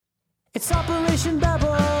It's Operation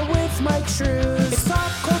Babble with Mike Shrews. It's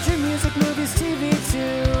pop culture, music, movies, TV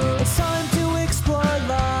too. It's time to explore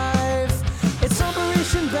life. It's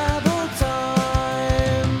Operation Babble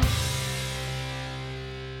time.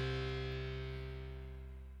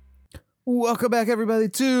 Welcome back, everybody,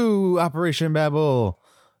 to Operation Babble,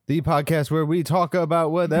 the podcast where we talk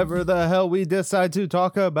about whatever the hell we decide to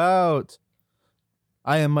talk about.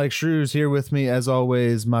 I am Mike Shrews. Here with me, as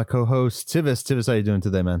always, my co-host, Tivis. Tivis, how you doing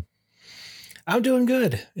today, man? I'm doing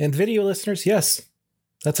good. And video listeners, yes,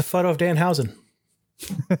 that's a photo of Danhausen.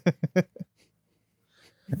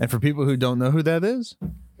 And for people who don't know who that is,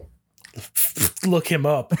 look him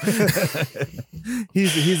up.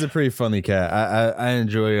 he's a pretty funny cat. I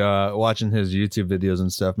enjoy watching his YouTube videos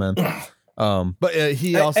and stuff, man. But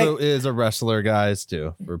he also is a wrestler, guys,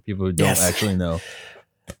 too, for people who don't actually know.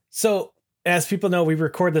 So, as people know, we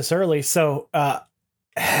record this early. So, May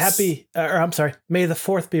the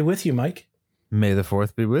 4th be with you, Mike. May the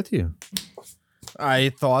 4th be with you.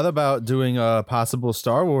 I thought about doing a possible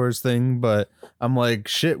Star Wars thing, but I'm like,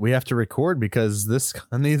 shit, we have to record because this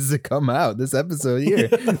needs to come out. This episode here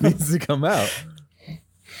needs to come out.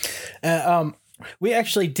 We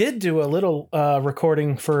actually did do a little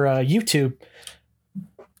recording for YouTube.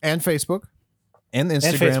 And Facebook. And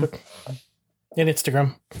Instagram. And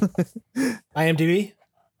Instagram. IMDb?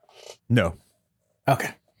 No.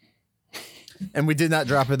 Okay. And we did not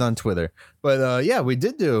drop it on Twitter. But yeah, we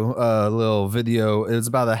did do a little video. It was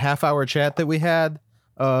about a half-hour chat that we had.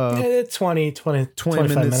 20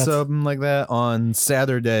 minutes, something like that, on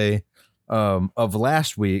Saturday of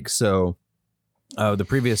last week. So the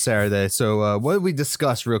previous Saturday. So what did we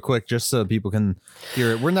discuss real quick, just so people can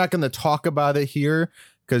hear it? We're not going to talk about it here,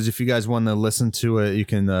 because if you guys want to listen to it, you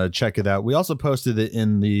can check it out. We also posted it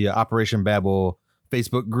in the Operation Babble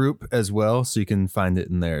Facebook group as well, so you can find it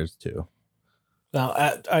in there too.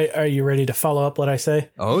 Now, are you ready to follow up what I say?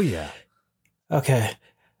 Oh, yeah. Okay.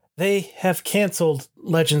 They have canceled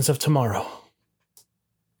Legends of Tomorrow.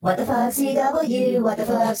 What the fuck, CW? What the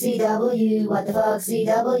fuck, CW? What the fuck,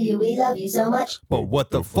 CW? We love you so much. But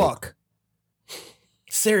what the fuck?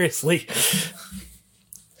 Seriously.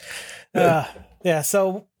 Yeah,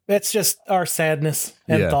 so it's just our sadness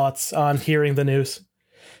and thoughts on hearing the news.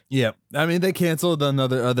 Yeah, I mean, they canceled on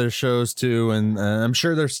other shows too, and I'm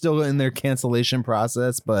sure they're still in their cancellation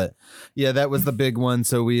process, but yeah, that was the big one.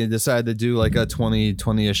 So we decided to do like a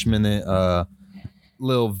 20-ish minute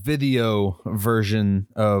little video version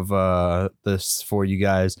of this for you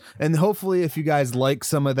guys. And hopefully if you guys like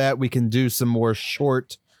some of that, we can do some more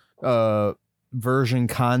short version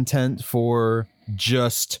content for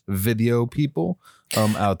just video people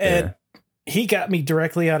out there. And he got me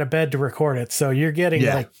directly out of bed to record it, so you're getting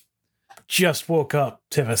like just woke up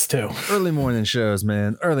Tivis too. Early morning shows,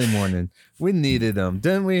 man. Early morning. We needed them,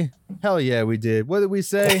 didn't we? Hell yeah, we did. What did we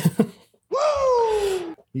say?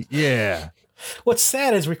 Woo! Yeah. What's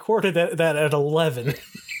sad is recorded that at 11.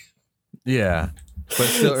 Yeah, but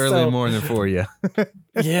still early morning for you.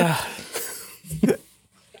 Yeah.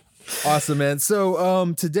 Awesome, man.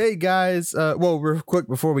 So today, guys, well, real quick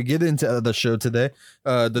before we get into the show today,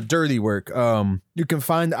 the dirty work. You can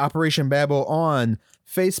find Operation Babble on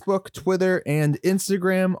Facebook, Twitter, and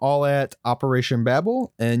Instagram, all at Operation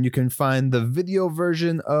Babble. And you can find the video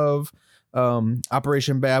version of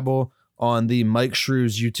Operation Babble on the Mike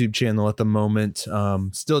Shrews YouTube channel at the moment.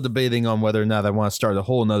 Still debating on whether or not I want to start a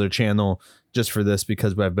whole nother channel just for this,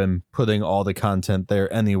 because I've been putting all the content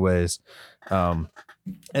there anyways.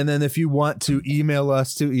 And then if you want to email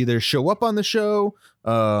us to either show up on the show,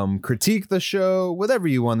 critique the show, whatever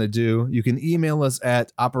you want to do, you can email us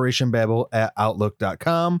at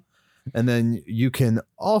operationbabble@outlook.com. And then you can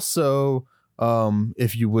also,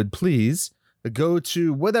 if you would please, go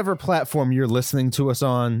to whatever platform you're listening to us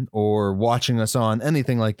on or watching us on,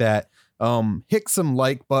 anything like that. Hit some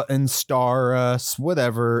like button, star us,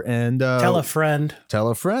 whatever, and tell a friend,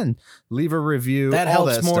 leave a review. That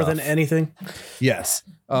helps more than anything. Yes.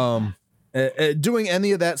 Doing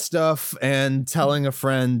any of that stuff and telling a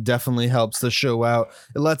friend definitely helps the show out.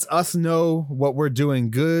 It lets us know what we're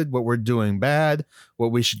doing good, what we're doing bad,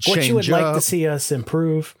 what we should change up. What you would like to see us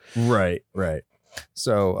improve. Right.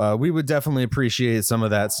 So we would definitely appreciate some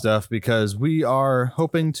of that stuff, because we are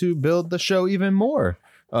hoping to build the show even more.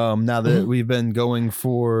 Now that we've been going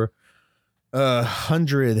for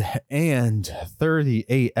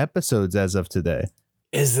 138 episodes as of today.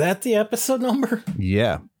 Is that the episode number?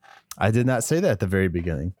 Yeah, I did not say that at the very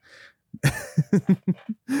beginning.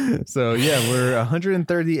 So yeah, we're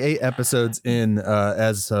 138 episodes in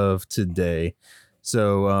as of today.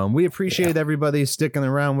 So we appreciate everybody sticking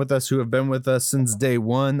around with us who have been with us since day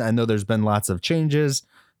one. I know there's been lots of changes.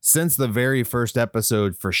 since the very first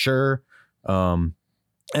episode for sure. And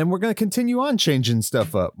we're going to continue on changing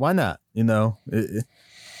stuff up. Why not? You know,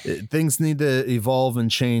 things need to evolve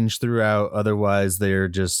and change throughout. Otherwise, they're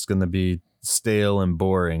just going to be stale and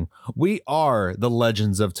boring. We are the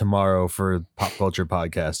legends of tomorrow for pop culture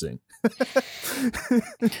podcasting.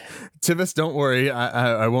 Tivis, don't worry.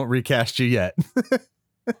 I won't recast you yet.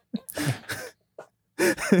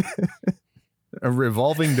 A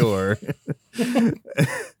revolving door. Wow.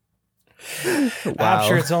 I'm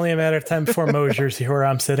sure it's only a matter of time before Mosier's here where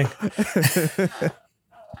I'm sitting.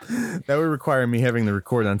 That would require me having to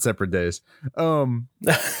record on separate days. So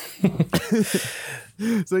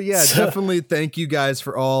yeah, definitely thank you guys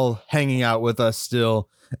for all hanging out with us still.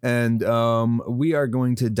 And we are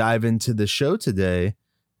going to dive into the show today.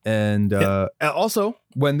 And also,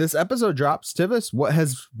 when this episode drops, Tivis, what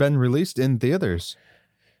has been released in theaters?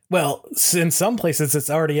 Well, in some places it's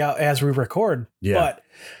already out as we record. Yeah.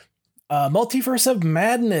 But Multiverse of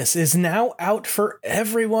Madness is now out for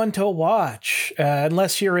everyone to watch.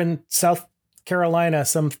 Unless you're in South Carolina,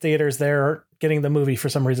 some theaters there are getting the movie for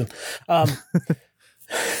some reason.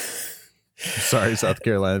 Sorry, South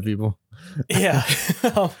Carolina people. Yeah.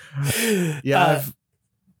 Go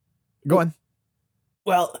on.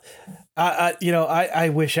 Well,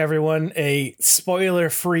 I wish everyone a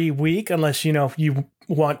spoiler-free week, unless, you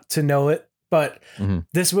want to know it. But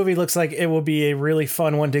this movie looks like it will be a really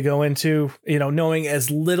fun one to go into, knowing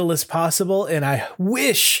as little as possible. And I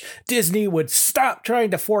wish Disney would stop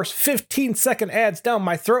trying to force 15-second ads down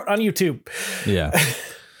my throat on YouTube. Yeah.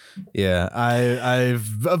 Yeah,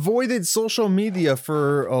 I've avoided social media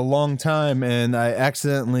for a long time, and I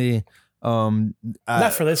accidentally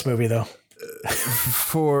not for this movie though.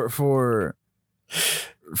 For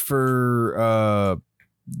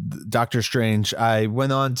Doctor Strange, I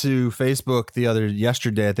went on to Facebook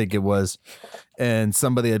yesterday, I think it was, and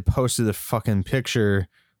somebody had posted a fucking picture,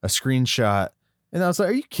 a screenshot, and I was like,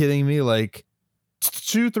 "Are you kidding me?" Like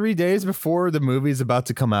 2-3 days before the movie's about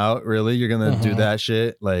to come out, really, you're gonna do that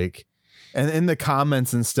shit? Like, and in the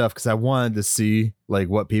comments and stuff, because I wanted to see like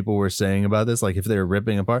what people were saying about this, like if they were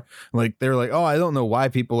ripping apart, like they were like, "Oh, I don't know why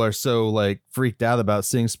people are so like freaked out about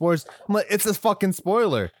seeing spoilers." I'm like, it's a fucking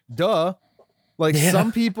spoiler, duh. Like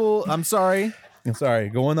some people, I'm sorry,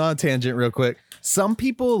 going on a tangent real quick. Some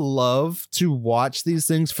people love to watch these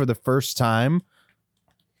things for the first time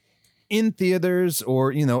in theaters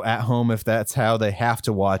or, at home, if that's how they have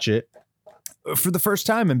to watch it for the first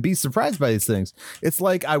time and be surprised by these things. It's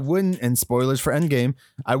like I wouldn't, and spoilers for Endgame,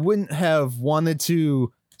 I wouldn't have wanted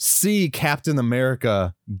to see Captain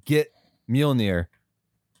America get Mjolnir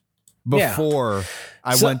before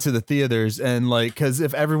I went to the theaters. And like, because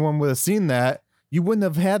if everyone would have seen that, you wouldn't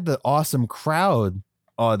have had the awesome crowd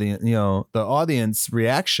audience, the audience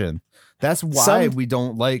reaction. That's why we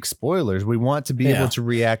don't like spoilers. We want to be able to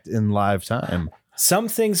react in live time. Some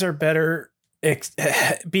things are better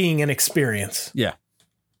being an experience. Yeah.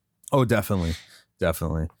 Oh, definitely.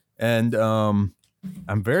 Definitely. And I'm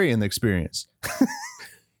very inexperienced.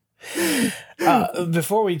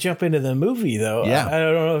 Before we jump into the movie, though, I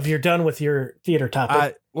don't know if you're done with your theater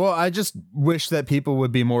topic. I just wish that people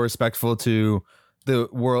would be more respectful to the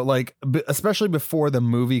world, like especially before the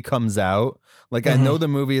movie comes out. Like I know the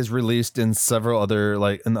movie is released in several other,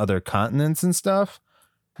 like in other continents and stuff,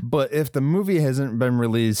 but if the movie hasn't been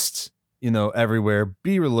released, everywhere,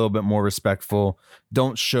 be a little bit more respectful.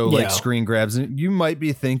 Don't show like screen grabs. You might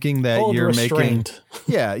be thinking that you're restrained.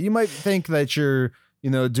 You might think that you're,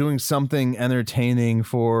 doing something entertaining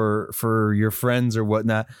for your friends or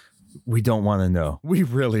whatnot. We don't want to know. We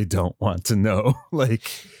really don't want to know. Like,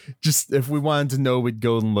 just if we wanted to know, we'd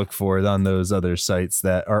go and look for it on those other sites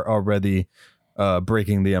that are already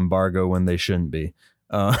breaking the embargo when they shouldn't be.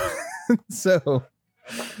 So,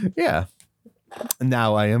 yeah.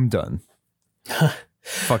 Now I am done.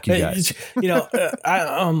 Fuck you guys.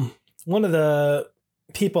 One of the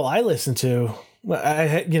people I listen to,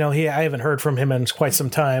 I haven't heard from him in quite some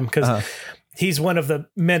time because he's one of the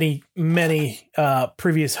many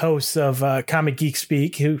previous hosts of Comic Geek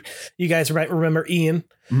Speak, who you guys might remember Ian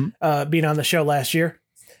being on the show last year.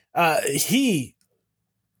 I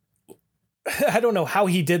don't know how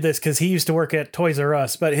he did this because he used to work at Toys R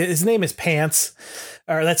Us, but his name is Pants,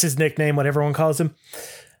 or that's his nickname, what everyone calls him.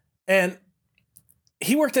 And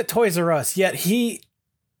he worked at Toys R Us, yet he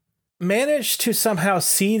managed to somehow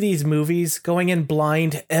see these movies going in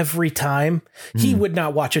blind every time. He would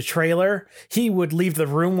not watch a trailer. He would leave the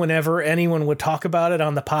room whenever anyone would talk about it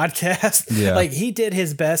on the podcast. Yeah. Like he did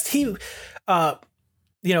his best. He,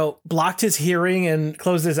 blocked his hearing and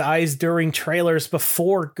closed his eyes during trailers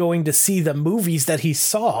before going to see the movies that he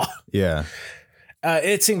saw. Yeah.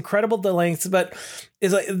 It's incredible, the lengths, but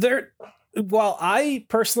it's like while I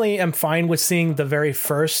personally am fine with seeing the very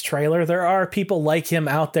first trailer, there are people like him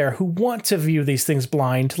out there who want to view these things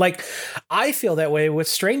blind. Like, I feel that way with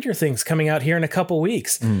Stranger Things coming out here in a couple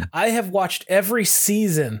weeks. I have watched every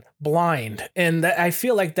season blind, and I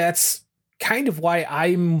feel like that's kind of why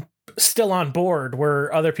I'm still on board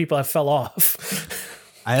where other people have fell off.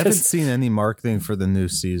 I haven't seen any marketing for the new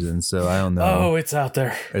season, so I don't know. Oh, it's out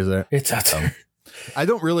there. Is there? It's out there. I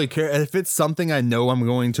don't really care if it's something I know I'm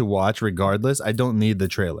going to watch regardless. I don't need the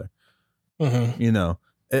trailer, you know,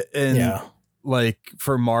 and like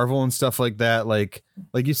for Marvel and stuff like that. Like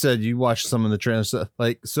you said, you watched some of the trailers.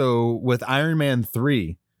 Like, so with Iron Man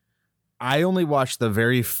 3, I only watched the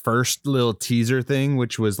very first little teaser thing,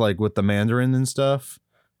 which was like with the Mandarin and stuff,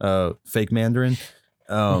 fake Mandarin.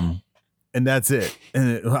 And that's it.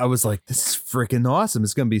 And I was like, this is freaking awesome.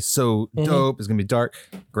 It's going to be so dope. It's going to be dark.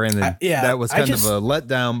 Granted, that was kind of a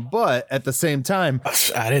letdown. But at the same time,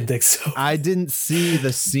 I didn't think so. I didn't see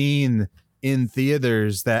the scene in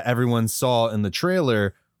theaters that everyone saw in the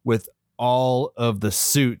trailer with all of the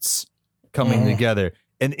suits coming together.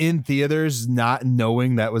 And in theaters, not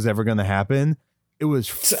knowing that was ever going to happen, it was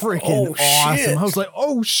freaking awesome. Shit. I was like,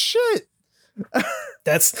 oh, shit.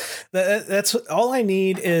 That's all I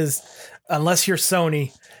need is, unless you're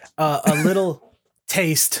Sony, a little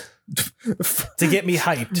taste to get me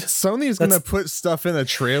hyped. Sony's going to put stuff in a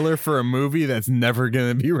trailer for a movie that's never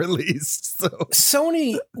going to be released. So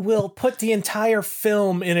Sony will put the entire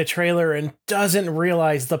film in a trailer and doesn't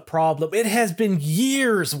realize the problem. It has been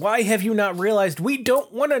years. Why have you not realized we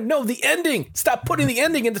don't want to know the ending? Stop putting the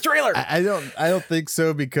ending in the trailer. I don't think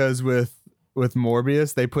so, because with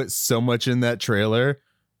Morbius, they put so much in that trailer.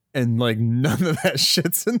 And like none of that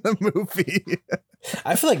shit's in the movie.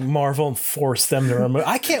 I feel like Marvel forced them to remove.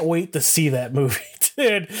 I can't wait to see that movie,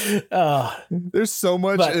 dude. There's so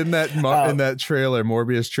much in that trailer,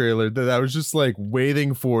 Morbius trailer, that I was just like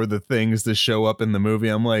waiting for the things to show up in the movie.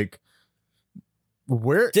 I'm like,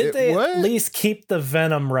 where did they at least keep the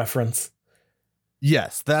Venom reference?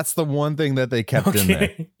 Yes, that's the one thing that they kept in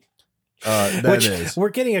there. We're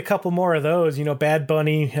getting a couple more of those. You know, Bad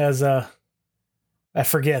Bunny has I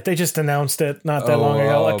forget. They just announced it not that long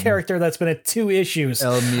ago. A character that's been at 2 issues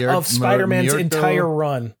of Spider-Man's entire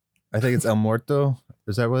run. I think it's El Muerto.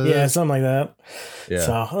 Is that what it is? Yeah, something like that. Yeah.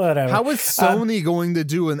 So, whatever. How is Sony going to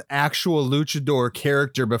do an actual luchador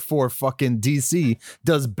character before fucking DC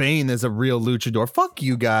does Bane as a real luchador? Fuck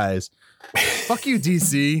you guys. Fuck you,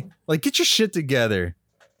 DC. Like, get your shit together.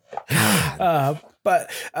 But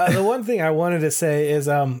the one thing I wanted to say is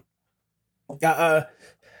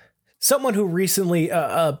someone who recently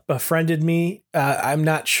befriended me, I'm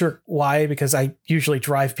not sure why, because I usually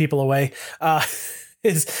drive people away,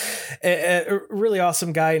 is a really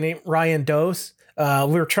awesome guy named Ryan Dose. We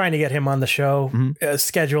were trying to get him on the show.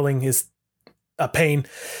 Scheduling is a pain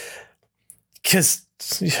because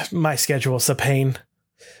my schedule is a pain.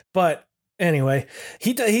 But anyway,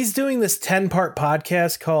 he's doing this 10-part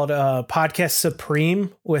podcast called Podcast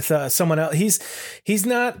Supreme with someone else. He's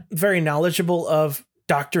not very knowledgeable of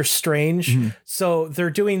Doctor Strange, so they're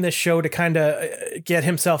doing this show to kind of get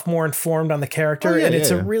himself more informed on the character, and it's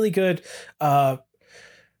a really good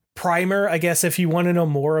primer, I guess, if you want to know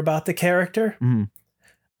more about the character.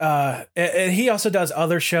 And he also does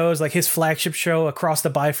other shows, like his flagship show, Across the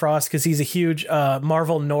Bifrost, because he's a huge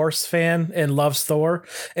Marvel Norse fan and loves Thor.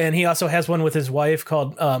 And he also has one with his wife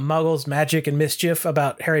called Muggles, Magic, and Mischief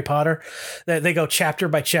about Harry Potter. That they go chapter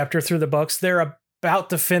by chapter through the books. They're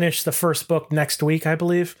about to finish the first book next week, I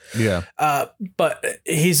believe. Yeah. But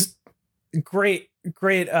he's great,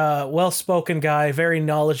 well-spoken guy, very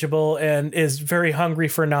knowledgeable, and is very hungry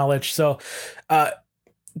for knowledge. So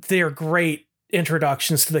they're great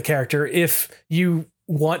introductions to the character. If you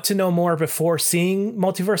want to know more before seeing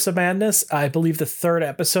Multiverse of Madness, I believe the 3rd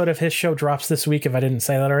episode of his show drops this week, if I didn't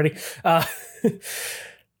say that already.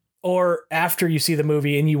 Or after you see the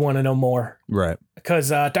movie and you want to know more. Right. Because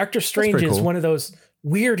Doctor Strange is one of those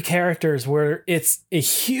weird characters where it's a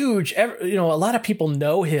huge, a lot of people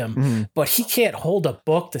know him, but he can't hold a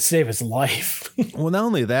book to save his life. Well, not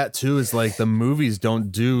only that, too, is like the movies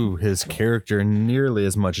don't do his character nearly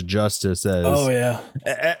as much justice as,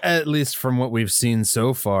 at least from what we've seen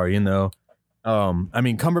so far, I mean,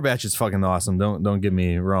 Cumberbatch is fucking awesome. Don't get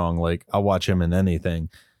me wrong. Like, I'll watch him in anything.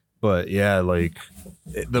 But yeah, like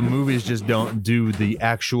the movies just don't do the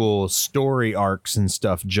actual story arcs and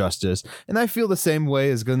stuff justice. And I feel the same way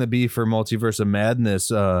is going to be for Multiverse of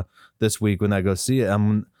Madness this week when I go see it.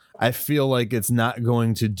 I feel like it's not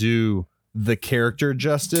going to do the character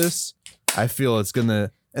justice. I feel it's going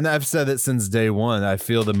to And I've said it since day one. I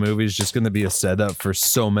feel the movie's just going to be a setup for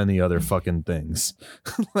so many other fucking things.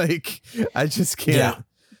 Like, I just can't. Yeah.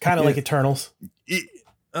 Kind of like Eternals.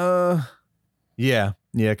 Yeah,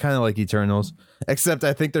 kind of like Eternals. Except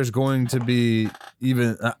I think there's going to be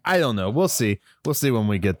even. I don't know. We'll see. We'll see when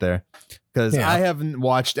we get there. Because I haven't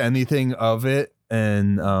watched anything of it,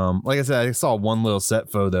 and like I said, I saw one little set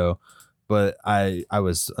photo, but I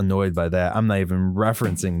was annoyed by that. I'm not even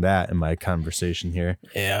referencing that in my conversation here.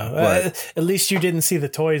 Yeah, But at least you didn't see the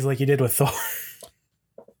toys like you did with Thor.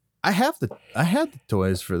 I had the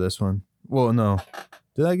toys for this one. Well, no,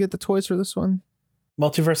 did I get the toys for this one?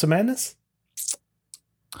 Multiverse of Madness?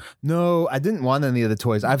 No, I didn't want any of the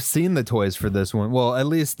toys. I've seen the toys for this one. Well, at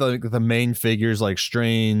least the main figures like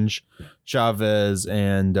Strange, Chavez,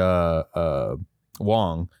 and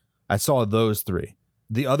Wong. I saw those three.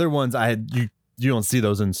 The other ones you don't see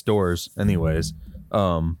those in stores anyways,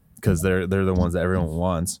 because they're the ones that everyone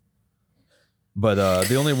wants. But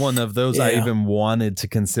the only one of those I even wanted to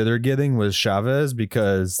consider getting was Chavez,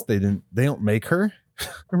 because they don't make her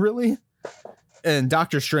really. And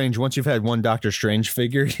Doctor Strange, once you've had one Doctor Strange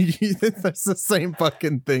figure, that's the same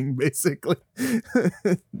fucking thing, basically.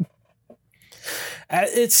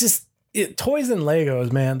 It's just toys and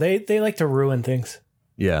Legos, man. They like to ruin things.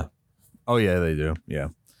 Yeah. Oh, yeah, they do. Yeah.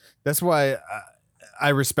 That's why I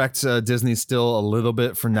respect Disney still a little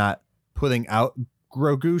bit for not putting out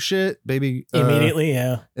Grogu shit, baby.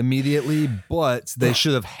 Immediately, but they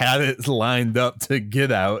should have had it lined up to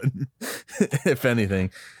get out, if anything.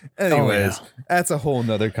 Anyways, that's a whole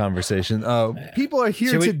nother conversation. People are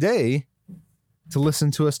here today to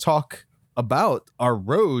listen to us talk about our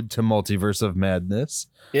road to Multiverse of Madness.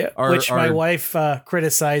 Yeah, which my wife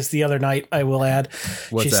criticized the other night, I will add.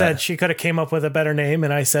 She said she could have came up with a better name,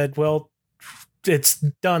 and I said, well, it's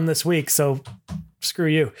done this week, so screw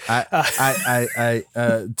you.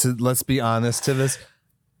 Let's be honest to this.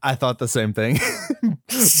 I thought the same thing,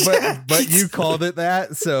 but you called it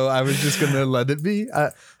that, so I was just gonna let it be.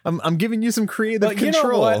 I'm giving you some creative control. You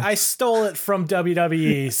know what? I stole it from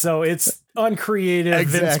WWE, so it's uncreative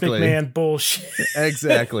Vince McMahon bullshit.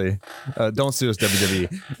 Exactly. Don't sue us,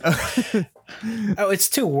 WWE. Oh, it's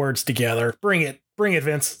two words together. Bring it,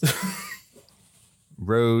 Vince.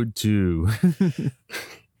 Road to.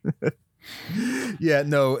 Yeah,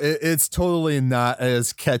 no, it's totally not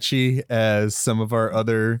as catchy as some of our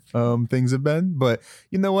other things have been. But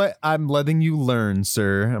you know what? I'm letting you learn,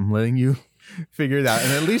 sir. I'm letting you figure it out.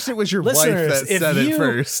 And at least it was your wife that said it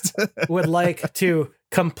first. Would like to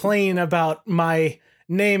complain about my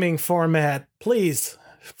naming format, please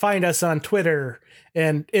find us on Twitter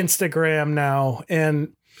and Instagram now,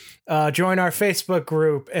 and join our Facebook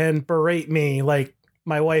group and berate me like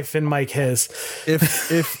my wife and Mike has.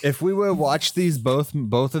 If we would watch these both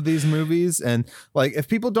of these movies, and like, if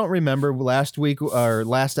people don't remember, last week or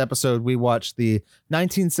last episode we watched the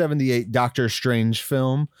 1978 Doctor Strange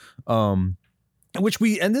film, which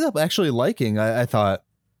we ended up actually liking. I thought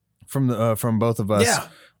from both of us. Yeah.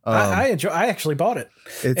 I actually bought it.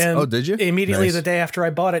 Did you? Immediately Nice. The day after I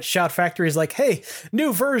bought it, Shout Factory is like, hey,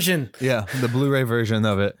 new version. Yeah, the Blu-ray version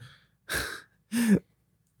of it.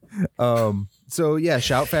 So yeah,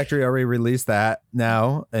 Shout Factory already released that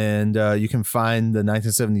now, and you can find the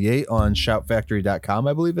 1978 on shoutfactory.com,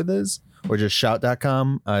 I believe it is, or just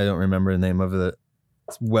shout.com. I don't remember the name of the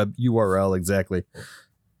web URL exactly.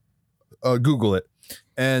 Google it.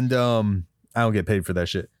 And I don't get paid for that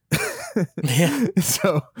shit. Yeah.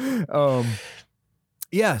 So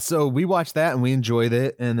yeah, so we watched that and we enjoyed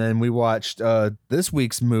it, and then we watched this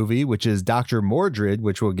week's movie, which is Dr. Mordrid,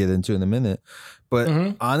 which we'll get into in a minute.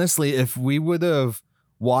 But honestly, if we would have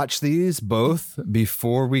watched these both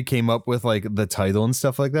before we came up with like the title and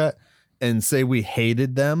stuff like that, and say we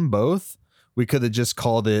hated them both, we could have just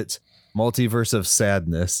called it Multiverse of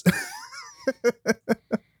Sadness.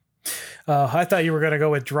 I thought you were going to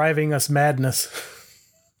go with Driving Us Madness.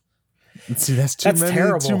 See, that's many,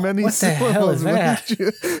 terrible. Too many what the hell is that?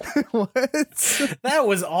 What? That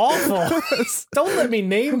was awful. Don't let me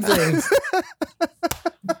name things.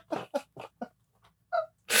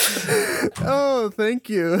 Oh, thank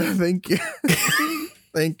you. Thank you.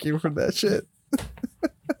 Thank you for that shit.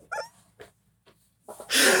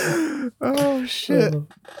 Oh, shit.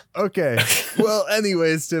 Okay. Well,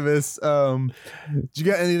 anyways, Tivis, do you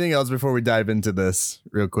got anything else before we dive into this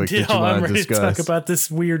real quick that you want to discuss? To talk about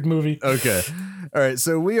this weird movie. Okay. All right.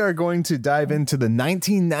 So we are going to dive into the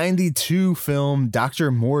 1992 film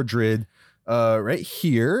Dr. Mordrid right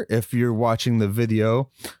here, if you're watching the video,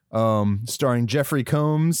 starring Jeffrey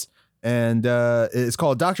Combs. And it's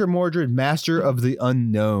called Dr. Mordrid, Master of the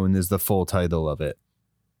Unknown is the full title of it.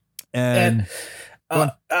 And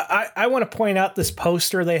I want to point out this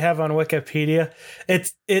poster they have on Wikipedia.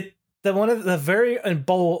 It's the one of the very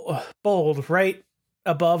bold right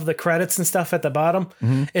above the credits and stuff at the bottom.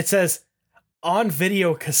 Mhm. It says on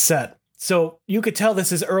video cassette. So you could tell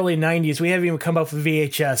this is early 90s. We haven't even come up with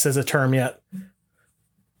VHS as a term yet.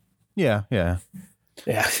 Yeah. Yeah.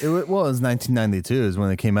 It was 1992 is when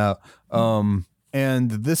it came out.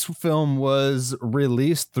 And this film was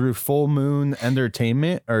released through Full Moon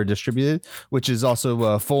Entertainment, or distributed, which is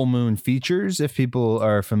also Full Moon Features. If people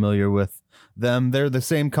are familiar with them, they're the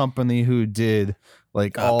same company who did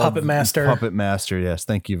like all Puppet Master. Puppet Master. Yes.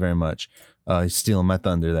 Thank you very much. He's stealing my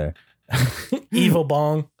thunder there. Evil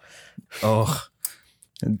Bong. Oh,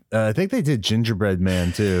 I think they did Gingerbread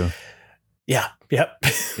Man too. Yeah. Yep.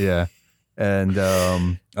 Yeah. And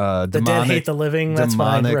The Dead Hate the Living. That's what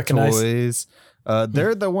I Demonic recognize. Toys.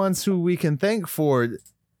 They're the ones who we can thank for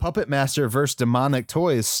Puppet Master vs. Demonic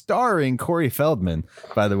Toys, starring Corey Feldman,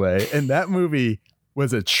 by the way. And that movie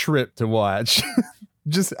was a trip to watch.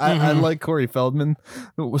 I like Corey Feldman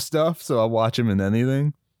stuff, so I'll watch him in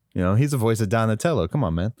anything. You know, he's the voice of Donatello. Come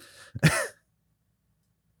on, man.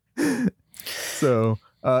 So,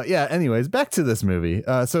 anyways, back to this movie.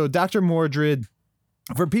 So Dr. Mordrid,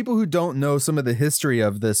 for people who don't know some of the history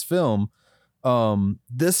of this film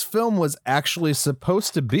was actually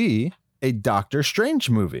supposed to be a Doctor Strange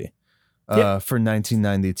movie for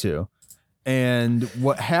 1992. And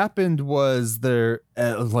what happened was they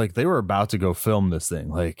were about to go film this thing.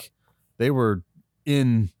 Like they were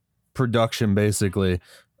in production basically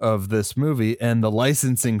of this movie, and the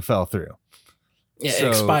licensing fell through. Yeah, So- it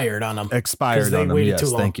expired on them. Expired they on them. waited Yes, too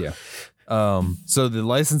long. thank you. So the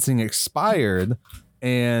licensing expired,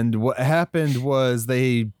 and what happened was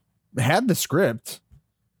they had the script.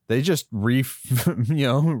 They just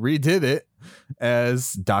redid it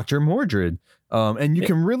as Dr. Mordrid. And you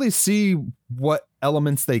can really see what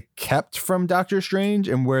elements they kept from Doctor Strange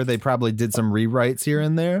and where they probably did some rewrites here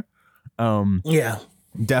and there. Yeah.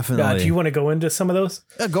 Definitely. Do you want to go into some of those?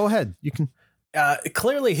 Go ahead. You can.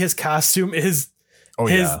 Clearly, his costume is Oh,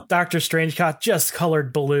 his yeah. Doctor Strange cut just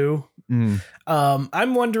colored blue. Mm.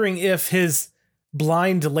 I'm wondering if his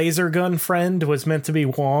blind laser gun friend was meant to be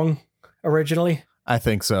Wong originally, I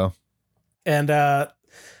think so. and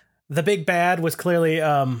the big bad was clearly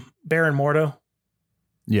Baron Mordo.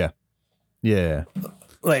 Yeah. Yeah.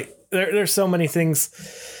 Like there's so many things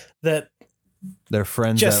that They're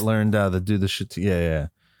friends Just- that learned how to do the shit. Yeah.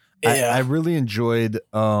 Yeah. I really enjoyed.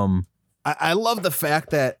 I love the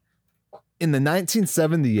fact that in the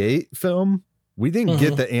 1978 film, we didn't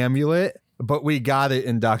get the amulet, but we got it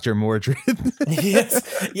in Dr. Mordrid.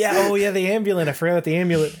 yes, yeah, oh yeah, the amulet. I forgot about the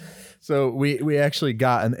amulet. So we actually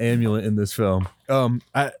got an amulet in this film.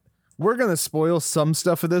 We're gonna spoil some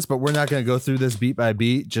stuff of this, but we're not gonna go through this beat by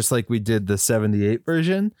beat, just like we did the 78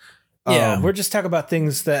 version. Yeah, we're just talking about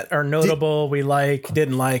things that are notable, we like,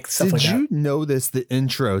 didn't like, stuff Did like you that. notice the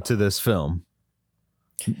intro to this film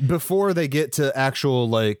before they get to actual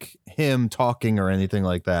like him talking or anything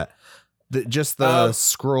like that? Just the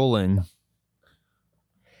scrolling.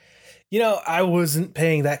 You know, I wasn't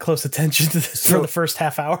paying that close attention to this for the first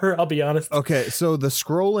half hour, I'll be honest. Okay, so the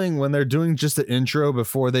scrolling when they're doing just the intro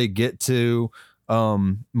before they get to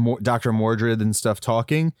Dr. Mordrid and stuff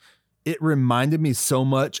talking, it reminded me so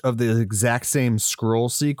much of the exact same scroll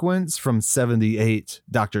sequence from 78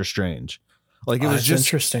 Doctor Strange. Like it was That's just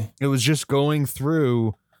interesting. it was just going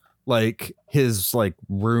through like his like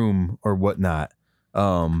room or whatnot,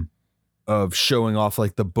 of showing off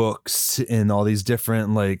like the books and all these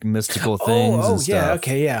different like mystical things. Oh, and yeah, stuff.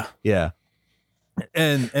 okay, yeah. Yeah.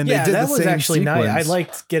 And Yeah, they did that the was same actually nice. I sequence,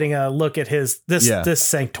 liked getting a look at this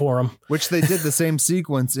sanctorum. which they did the same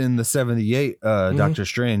sequence in the 78 Doctor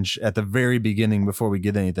Strange at the very beginning before we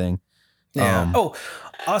get anything. Yeah.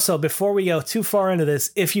 Also, before we go too far into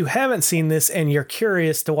this, if you haven't seen this and you're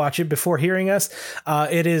curious to watch it before hearing us,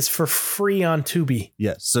 it is for free on Tubi.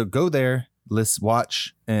 Yes. So go there,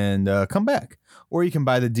 watch, and come back. Or you can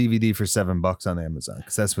buy the DVD for $7 on Amazon,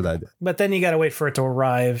 because that's what I did. But then you got to wait for it to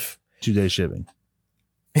arrive. 2-day shipping.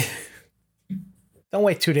 Don't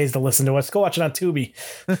wait 2 days to listen to us. Go watch it on Tubi.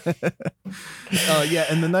 Yeah,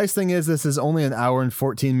 and the nice thing is this is only an hour and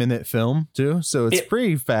 14-minute film too, so it's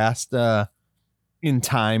pretty fast in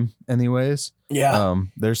time anyways. Yeah.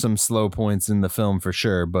 There's some slow points in the film for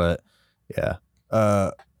sure, but yeah.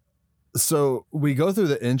 So we go through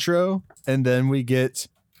the intro and then we get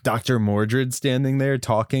Dr. Mordrid standing there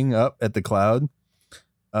talking up at the cloud.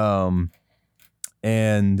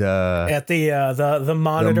 And At the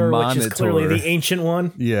monitor, which is clearly monitor. the ancient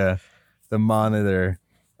one. yeah, the monitor,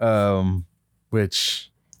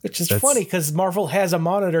 which Which is That's- funny because Marvel has a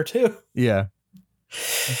monitor too. yeah,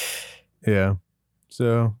 Yeah.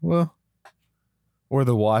 So, well, or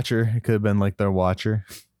the Watcher. It could have been like their Watcher.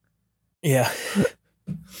 Yeah.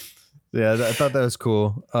 Yeah, I thought that was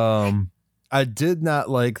cool. I did not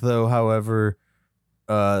like, though, however,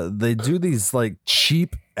 they do these like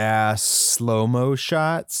cheap ass slow-mo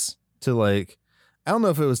shots to like, I don't know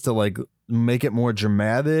if it was to like make it more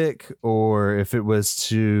dramatic or if it was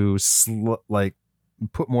to like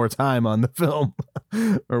put more time on the film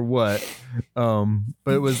or what.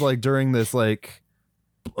 But it was like during this like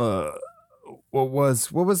what was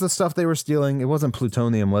the stuff they were stealing? It wasn't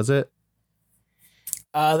plutonium, was it?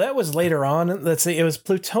 That was later on. Let's see. It was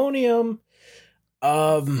plutonium.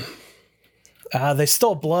 They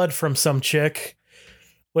stole blood from some chick,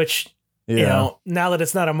 which, you know, now that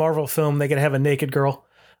it's not a Marvel film, they could have a naked girl.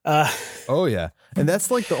 Oh yeah. And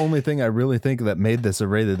that's like the only thing I really think that made this a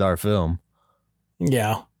rated R film.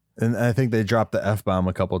 Yeah. And I think they dropped the F-bomb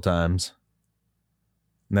a couple times.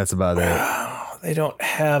 And that's about it. They don't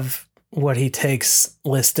have what he takes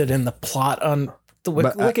listed in the plot on the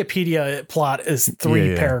Wikipedia plot is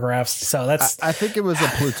 3 paragraphs. So that's, I think it was a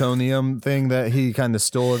plutonium thing that he kind of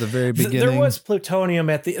stole at the very beginning. There was plutonium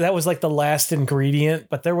that was like the last ingredient,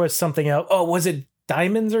 but there was something else. Oh, was it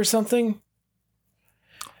diamonds or something?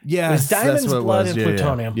 Yeah. It was diamonds, blood, and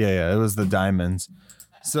plutonium. Yeah. It was the diamonds.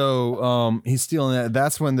 So he's stealing that.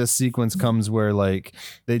 That's when this sequence comes where like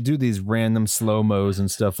they do these random slow-mos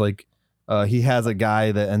and stuff. Like he has a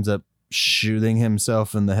guy that ends up shooting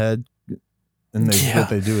himself in the head. And but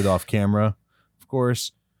they do it off camera, of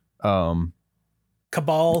course. Cabal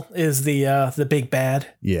is the big bad.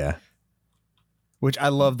 Yeah. Which I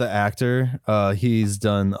love the actor. He's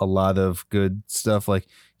done a lot of good stuff. Like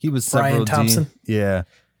he was several Brian Thompson.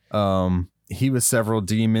 He was several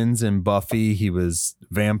demons in Buffy. He was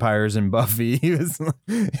vampires in Buffy. He was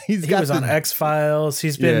on X-Files.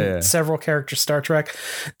 He's been several characters, Star Trek.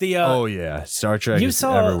 Star Trek you is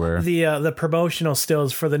saw everywhere. The promotional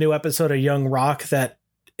stills for the new episode of Young Rock that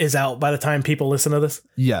is out by the time people listen to this?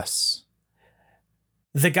 Yes.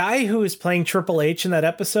 The guy who is playing Triple H in that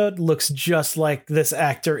episode looks just like this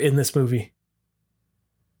actor in this movie.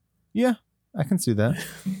 Yeah, I can see that.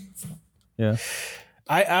 Yeah.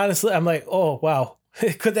 I honestly, I'm like, oh, wow.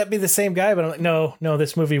 Could that be the same guy? But I'm like, no,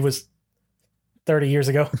 this movie was 30 years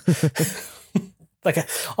ago. Like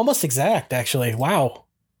almost exact, actually. Wow.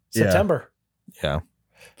 September. Yeah.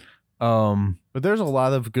 But there's a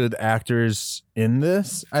lot of good actors in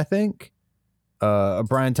this, I think.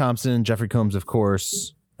 Brian Thompson, Jeffrey Combs, of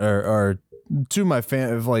course, are two of my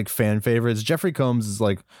fan favorites. Jeffrey Combs is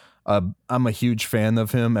like, I'm a huge fan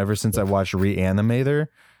of him ever since I watched Reanimator.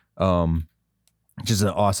 Which is an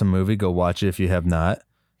awesome movie. Go watch it if you have not.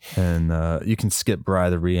 And you can skip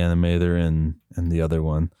Bride of Reanimator and the other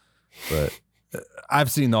one. But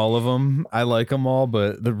I've seen all of them. I like them all,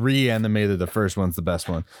 but the Reanimator, the first one's the best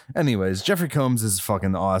one. Anyways, Jeffrey Combs is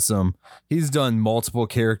fucking awesome. He's done multiple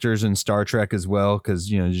characters in Star Trek as well,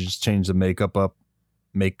 because, you just change the makeup up.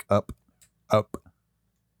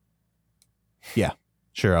 Yeah,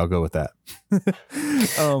 sure, I'll go with that.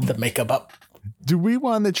 The makeup up. Do we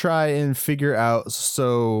want to try and figure out,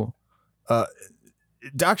 so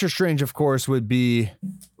Doctor Strange, of course, would be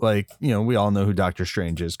like, we all know who Doctor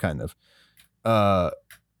Strange is, kind of.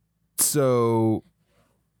 So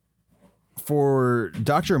for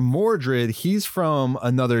Dr. Mordrid, he's from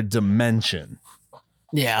another dimension.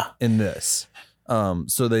 Yeah. In this.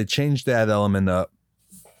 So they changed that element up.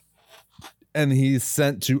 And he's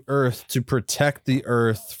sent to Earth to protect the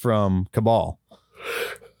Earth from Cabal.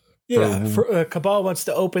 Yeah, Cabal wants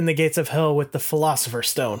to open the gates of hell with the Philosopher's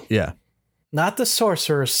Stone. Yeah. Not the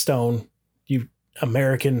Sorcerer's Stone, you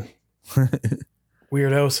American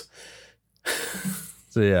weirdos.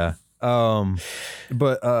 So, yeah.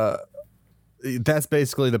 But that's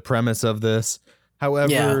basically the premise of this.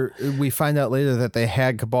 However, we find out later that they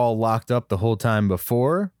had Cabal locked up the whole time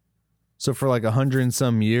before. So for like 100 and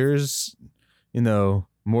some years,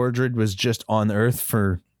 Mordrid was just on Earth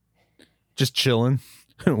for just chilling.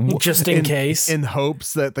 Just in case. In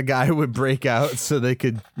hopes that the guy would break out so they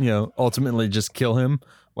could, ultimately just kill him.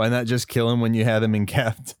 Why not just kill him when you had him in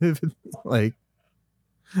captive? Like,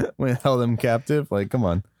 when held him captive? Like, come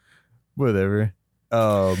on. Whatever.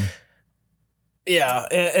 Yeah,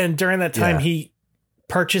 and during that time, he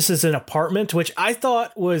purchases an apartment, which I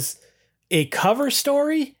thought was a cover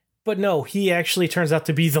story. But no, he actually turns out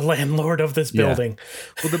to be the landlord of this building.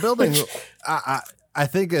 Well, the building, I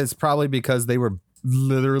think it's probably because they were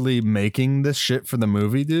literally making this shit for the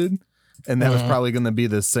movie, dude. And that was probably going to be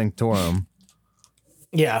the Sanctorum.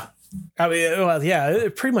 Yeah. I mean, well, yeah,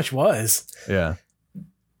 it pretty much was. Yeah.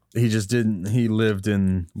 He just didn't. He lived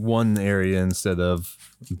in one area instead of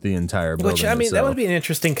the entire building. Which, I mean, that itself. would be an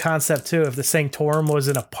interesting concept, too, if the Sanctorum was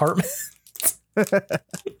an apartment.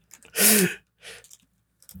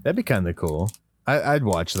 That'd be kind of cool. I'd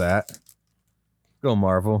watch that. Go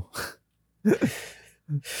Marvel.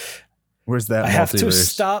 Where's that I have to multiverse?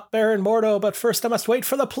 stop Baron Mordo, but first I must wait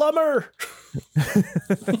for the plumber.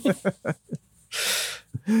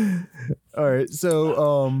 All right,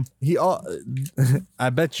 so I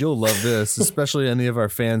bet you'll love this, especially any of our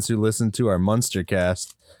fans who listen to our Munster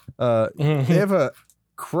cast. They have a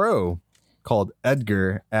crow called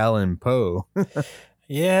Edgar Allan Poe.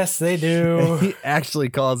 Yes, they do. He actually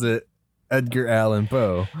calls it Edgar Allan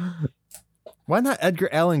Poe. Why not Edgar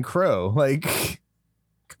Allan Crow? Like,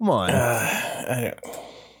 come on. I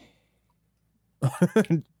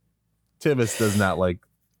don't- Tibbs does not like.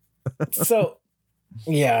 So,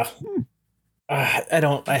 yeah.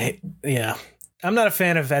 Yeah. I'm not a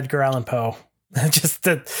fan of Edgar Allan Poe. Just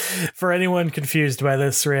for anyone confused by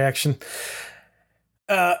this reaction.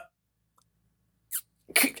 I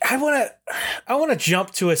want to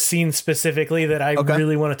jump to a scene specifically that I Okay.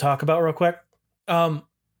 really want to talk about real quick. Can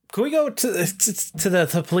we go to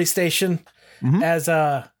the police station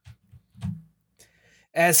Mhm.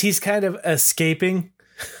 as he's kind of escaping?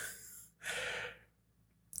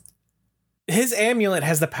 His amulet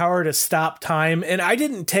has the power to stop time, and I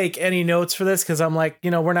didn't take any notes for this because I'm like,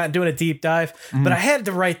 we're not doing a deep dive, but I had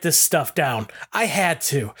to write this stuff down. I had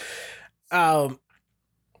to.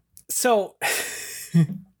 So,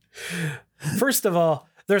 first of all,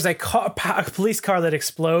 there's a police car that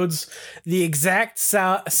explodes. The exact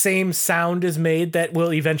same sound is made that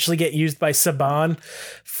will eventually get used by Saban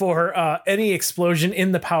for any explosion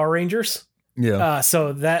in the Power Rangers. Yeah.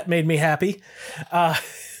 So that made me happy.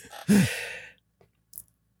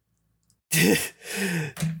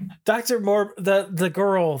 Dr. Moore, the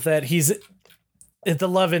girl that he's the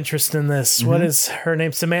love interest in this, what is her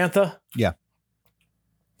name? Samantha? Yeah.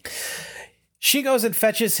 She goes and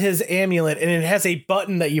fetches his amulet, and it has a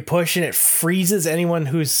button that you push, and it freezes anyone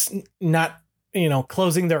who's not,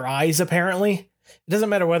 closing their eyes, apparently. It doesn't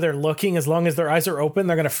matter whether they're looking, as long as their eyes are open,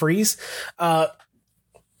 they're going to freeze.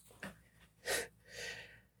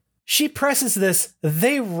 She presses this,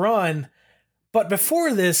 they run. But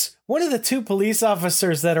before this, one of the two police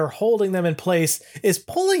officers that are holding them in place is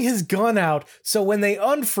pulling his gun out. So when they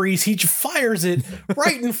unfreeze, he fires it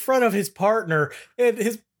right in front of his partner.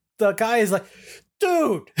 And the guy is like,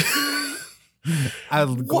 dude,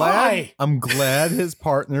 I'm why? glad his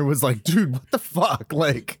partner was like, dude, what the fuck?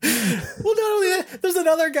 Like, Well, not only that, there's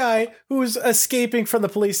another guy who's escaping from the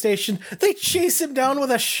police station. They chase him down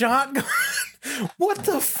with a shotgun. What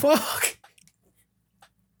the fuck?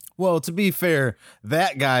 well, to be fair,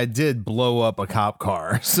 that guy did blow up a cop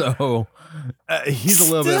car, so he's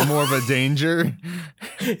a little bit more of a danger.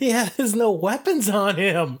 He has no weapons on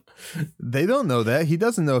him. They don't know that. He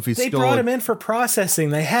doesn't know if he They stole brought him in for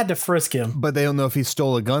processing. They had to frisk him. but they don't know if he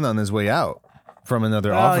stole a gun on his way out from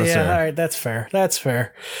another Oh, officer. yeah. All right. That's fair. That's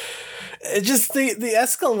fair. It just the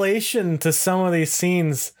escalation to some of these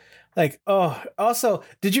scenes. Like, oh, also,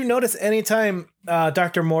 did you notice anytime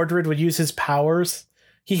Dr. Mordred would use his powers,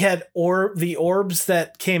 he had the orbs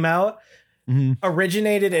that came out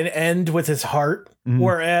originated and end with his heart.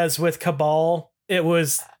 Whereas with Cabal, it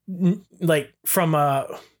was like from, I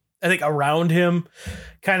think, around him,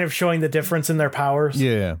 kind of showing the difference in their powers.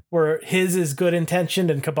 Yeah, Where his is good intentioned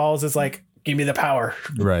and Cabal's is like, give me the power.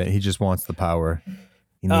 right. He just wants the power.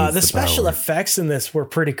 He needs The special power. effects in this were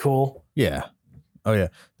pretty cool. Yeah. Oh yeah.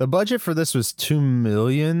 The budget for this was $2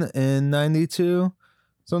 million in 92.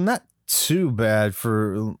 So not too bad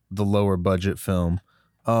for the lower budget film.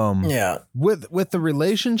 Yeah. With the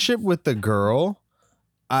relationship with the girl,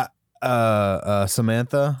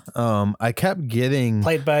 Samantha, I kept getting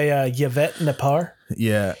Played by Yvette Napar.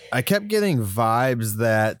 yeah, I kept getting vibes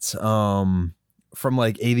that from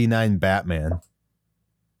like 89 Batman.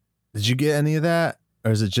 Did you get any of that?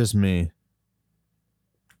 Or is it just me?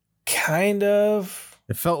 Kind of.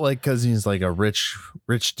 It felt like because he's like a rich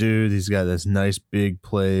dude. He's got this nice big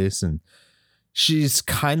place, and she's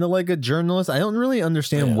kind of like a journalist. I don't really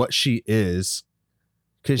understand what she is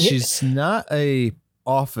because Yeah. she's not a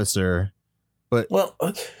officer, but Well,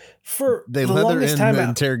 for they the let her longest in time, the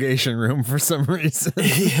interrogation room for some reason.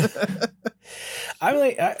 Yeah. I'm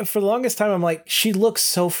like, for the longest time, I'm like, she looks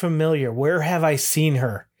so familiar. Where have I seen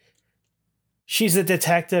her? She's a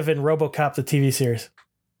detective in RoboCop, the TV series.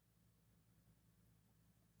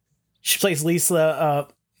 She plays Lisa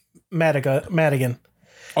Madigan.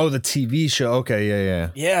 Oh, the TV show. Okay, yeah.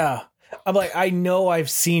 Yeah. I'm like, I know I've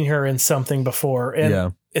seen her in something before, and Yeah.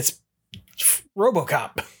 it's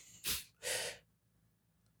RoboCop.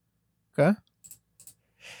 Okay.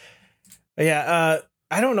 Yeah,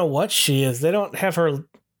 I don't know what she is. They don't have her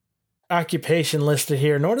occupation listed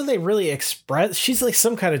here, nor do they really express. She's like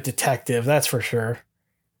some kind of detective, that's for sure.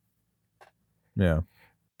 Yeah.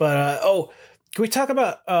 But can we talk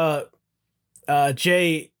about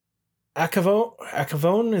Jay Acavone?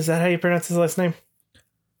 Acavone, is that how you pronounce his last name?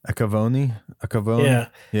 Acavone. Yeah.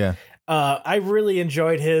 Yeah. I really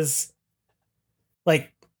enjoyed his,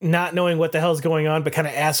 like, not knowing what the hell's going on, but kind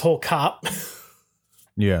of asshole cop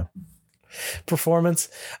Yeah. performance.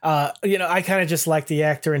 I kind of just like the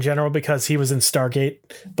actor in general because he was in Stargate,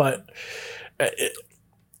 but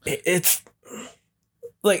it's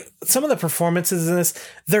like some of the performances in this,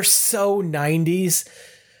 they're so 90s,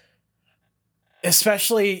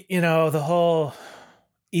 especially, the whole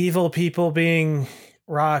evil people being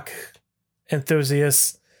rock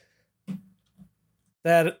enthusiasts.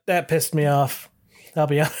 That pissed me off. I'll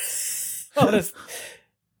be honest.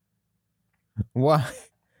 Why?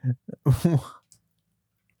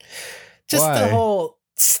 Just Why? the whole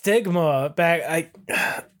stigma back.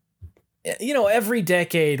 Every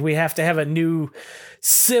decade we have to have a new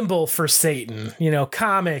symbol for Satan.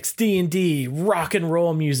 Comics, D&D, rock and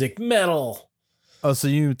roll music, metal. Oh, so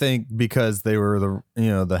you think because they were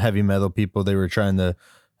the heavy metal people, they were trying to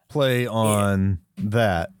play on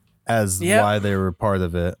that as why they were part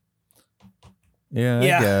of it? Yeah, I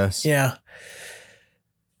guess. Yeah.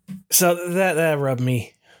 So that rubbed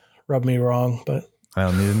me wrong, but I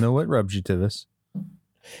don't need to know what rubs you, Tivis.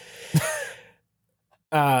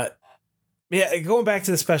 Going back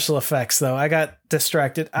to the special effects though, I got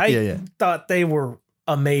distracted. I thought they were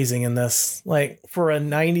amazing in this. Like for a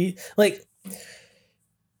 90, like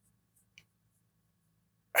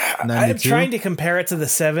 92? I'm trying to compare it to the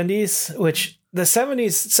 70s, which the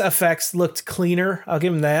 70s effects looked cleaner. I'll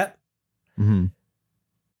give them that. Mm-hmm.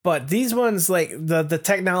 But these ones, like the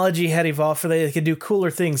technology had evolved for they could do cooler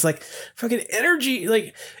things, like fucking energy.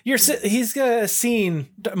 Like he's got a scene,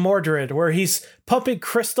 Mordred, where he's pumping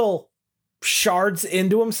crystal shards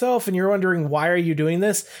into himself, and you're wondering why are you doing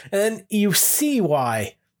this, and then you see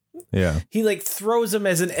why. Yeah, he like throws them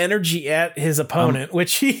as an energy at his opponent,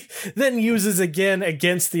 which he then uses again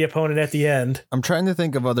against the opponent at the end. I'm trying to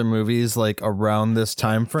think of other movies like around this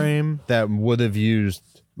time frame that would have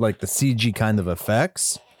used like the CG kind of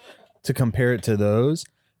effects to compare it to those.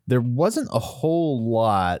 There wasn't a whole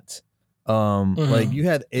lot. Like you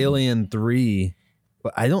had Alien 3,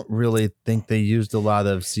 but I don't really think they used a lot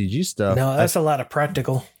of CG stuff. No, that's a lot of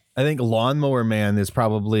practical. I think Lawnmower Man is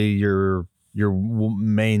probably your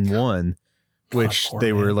main one, which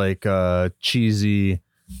they were like cheesy,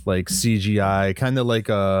 like CGI, kind of like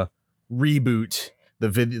a reboot.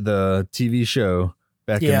 The TV show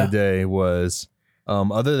back in the day was.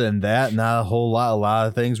 Other than that, not a whole lot. A lot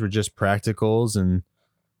of things were just practicals and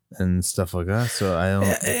stuff like that. So I don't.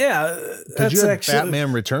 Yeah, because you had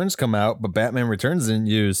Batman Returns come out, but Batman Returns didn't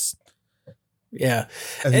use. Yeah,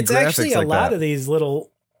 it's actually a lot of these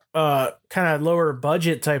little kind of lower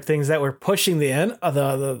budget type things that were pushing the end of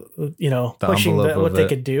pushing what they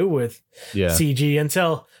could do with CG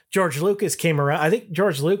until George Lucas came around. I think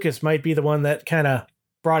George Lucas might be the one that kind of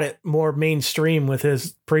brought it more mainstream with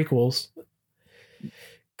his prequels.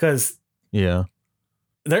 Because now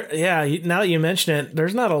that you mention it,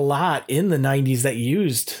 there's not a lot in the 90s that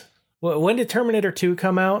used. When did Terminator 2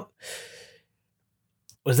 come out?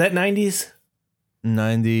 Was that 90s?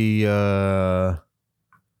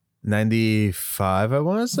 95, I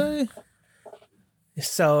want to say.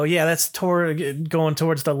 So yeah, that's going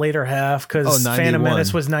towards the later half because Phantom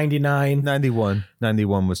Menace was 99. 91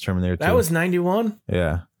 was Terminator 2. That was 91?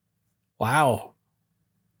 Yeah. Wow.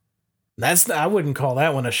 I wouldn't call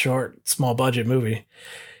that one a short, small budget movie.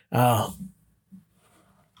 No.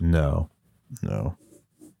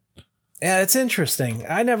 Yeah, it's interesting.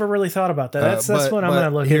 I never really thought about that. That's what I'm going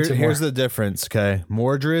to look into more. Here's the difference, okay?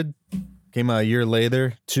 Mordred came out a year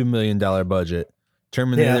later, $2 million budget.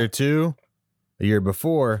 Terminator 2, a year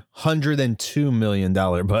before, $102 million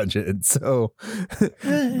budget. So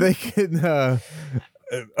they can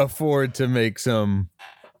afford to make some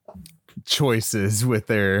choices with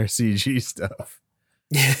their CG stuff.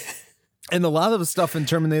 And a lot of the stuff in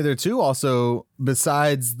Terminator 2 also,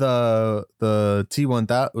 besides the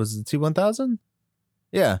T-1000, was it T-1000?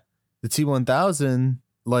 Yeah, the T-1000,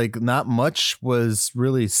 like not much was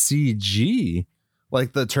really CG.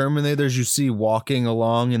 Like the Terminators you see walking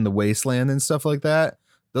along in the wasteland and stuff like that,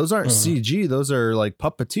 those aren't CG, those are like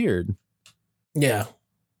puppeteered. Yeah.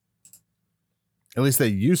 At least they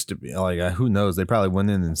used to be. Like, who knows? They probably went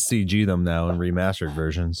in and CG them now in remastered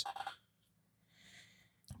versions.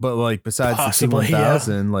 But like, besides the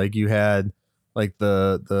T-1000, like you had like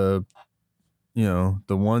the the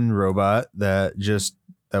one robot that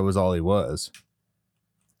was all he was.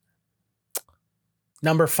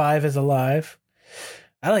 Number 5 is alive.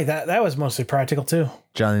 I like that. That was mostly practical too.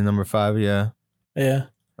 Johnny number 5, yeah. Yeah.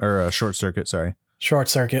 Or Short Circuit, sorry. Short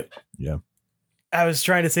Circuit. Yeah. I was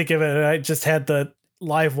trying to think of it, and I just had the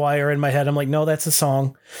Live Wire in my head. I'm like, no, that's a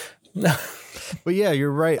song. But yeah,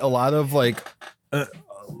 you're right. A lot of like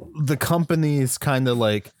the companies kind of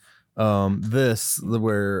like where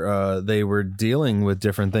they were dealing with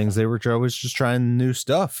different things. They were always just trying new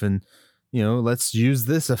stuff, and let's use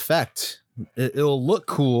this effect. It'll look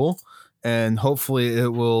cool, and hopefully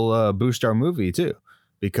it will boost our movie too,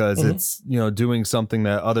 because it's doing something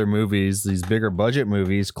that other movies, these bigger budget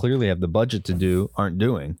movies, clearly have the budget to do, aren't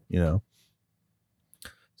doing. So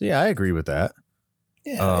yeah, I agree with that.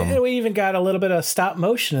 Yeah, and we even got a little bit of stop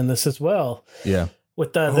motion in this as well. Yeah,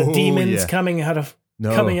 with the demons coming out of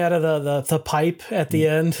the pipe at the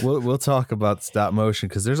end. We'll talk about stop motion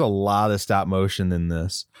because there's a lot of stop motion in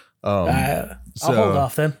this. I'll hold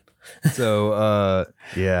off then. So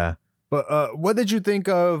yeah, but what did you think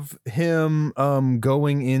of him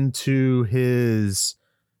going into his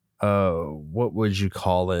what would you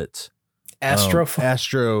call it?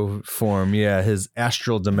 Astro form, yeah, his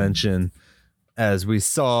astral dimension. As we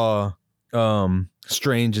saw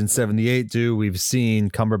Strange in 78 do, we've seen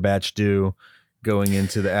Cumberbatch do, going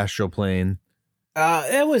into the astral plane.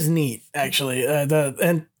 It was neat, actually,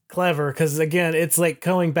 and clever, because again, it's like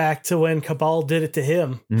going back to when Cabal did it to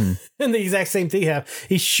him, and the exact same thing happened.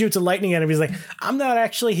 He shoots a lightning at him. He's like, "I'm not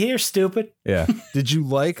actually here, stupid." Yeah. Did you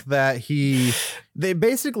like that they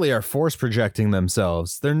basically are force projecting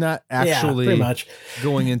themselves? They're not actually pretty much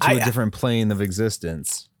going into a different plane of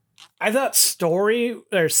existence. I thought story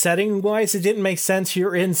or setting wise, it didn't make sense.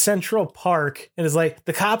 You're in Central Park and it's like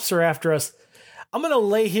the cops are after us. I'm going to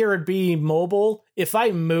lay here and be mobile. If I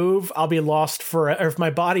move, I'll be lost forever. Or if my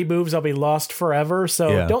body moves, I'll be lost forever.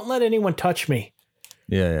 So don't let anyone touch me.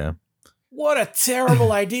 Yeah. What a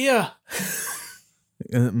terrible idea.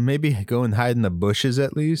 Maybe go and hide in the bushes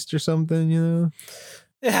at least or something,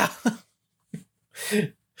 Yeah.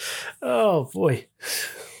 Oh boy.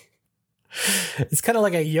 It's kind of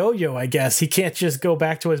like a yo-yo, I guess. He can't just go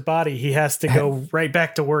back to his body. He has to go right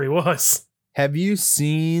back to where he was. Have you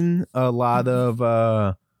seen a lot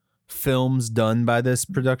of films done by this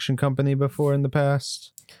production company before in the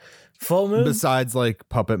past? Full Moon? Besides like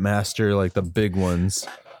Puppet Master, like the big ones.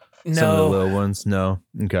 No. Some of the little ones? No.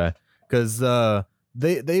 Okay. Because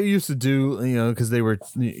they used to do, because they were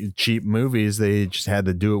cheap movies, they just had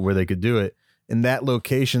to do it where they could do it. In that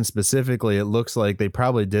location specifically, it looks like they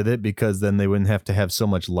probably did it because then they wouldn't have to have so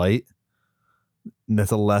much light. And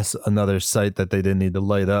that's another site that they didn't need to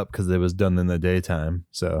light up because it was done in the daytime.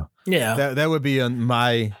 So yeah, that would be on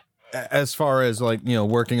my, as far as like,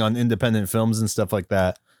 working on independent films and stuff like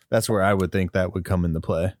that. That's where I would think that would come into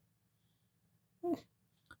play.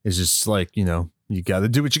 It's just like, you got to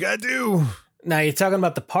do what you got to do. Now you're talking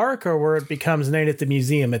about the park or where it becomes named at the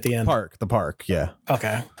museum at the end? The park. Yeah.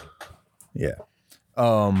 Okay. Yeah.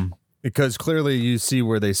 Because clearly you see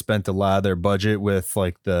where they spent a lot of their budget with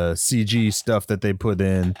like the CG stuff that they put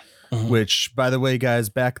in, which, by the way, guys,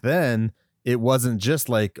 back then, it wasn't just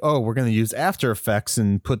like, oh, we're going to use After Effects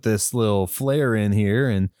and put this little flare in here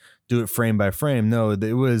and do it frame by frame. No,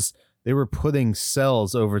 they were putting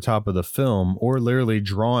cells over top of the film or literally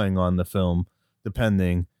drawing on the film,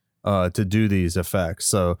 depending, to do these effects.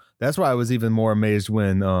 So that's why I was even more amazed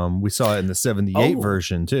when we saw it in the 78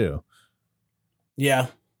 version too. Yeah.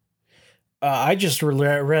 I just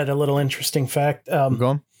read a little interesting fact. Go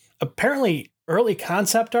on. Apparently, early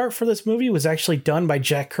concept art for this movie was actually done by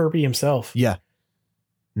Jack Kirby himself. Yeah.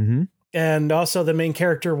 Mm-hmm. And also the main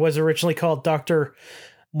character was originally called Dr.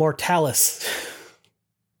 Mortalis.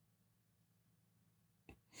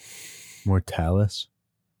 Mortalis?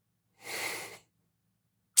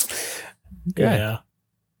 Okay.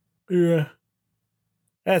 Yeah.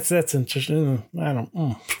 That's interesting. I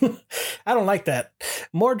don't like that.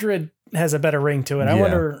 Mordred has a better ring to it. I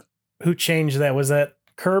wonder who changed that. Was that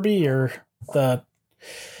Kirby or the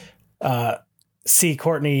C.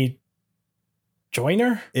 Courtney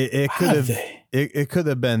Joyner? It could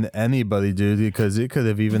have been anybody, dude, because it could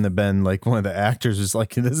have even been like one of the actors was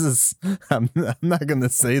like, I'm not gonna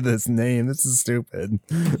say this name. This is stupid.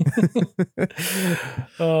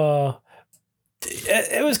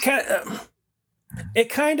 It was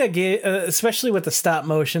kind of gave, especially with the stop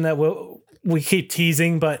motion that we keep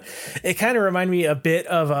teasing, but it kind of reminded me a bit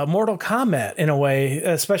of Mortal Kombat in a way,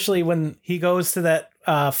 especially when he goes to that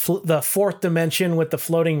the fourth dimension with the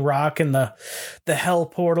floating rock and the hell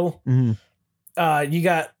portal. Mm-hmm. You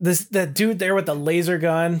got that dude there with the laser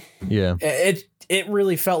gun. Yeah. It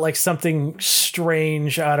really felt like something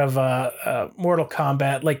strange out of Mortal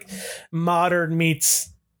Kombat, like modern meets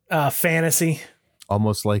fantasy.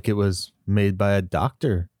 Almost like it was made by a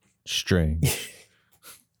Doctor Strange.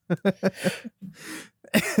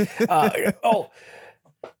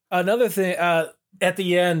 Another thing, at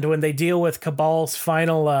the end when they deal with Cabal's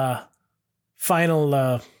final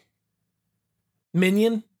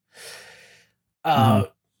minion,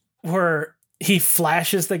 where he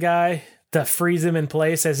flashes the guy to freeze him in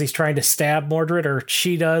place as he's trying to stab Mordred, or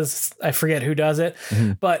she does. I forget who does it.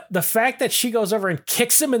 But the fact that she goes over and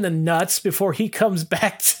kicks him in the nuts before he comes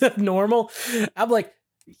back to normal, I'm like,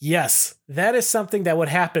 yes, that is something that would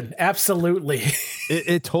happen. Absolutely.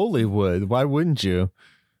 It totally would. Why wouldn't you?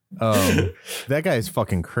 That guy's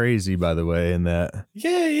fucking crazy, by the way, in that.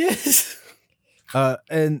 Yeah, he is. But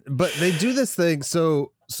they do this thing.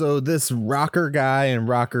 So this rocker guy and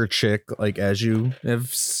rocker chick, like, as you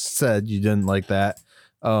have said, you didn't like that.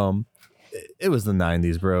 It was the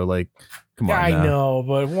 90s, bro. Like, come on. I know,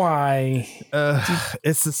 but why?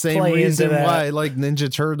 It's the same Play reason into that. why, like, Ninja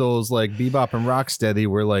Turtles, like Bebop and Rocksteady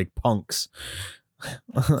were like punks.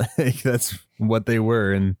 Like, that's what they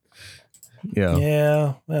were, and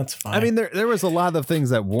yeah, that's fine. I mean, there was a lot of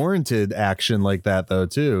things that warranted action like that, though,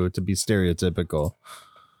 too, to be stereotypical.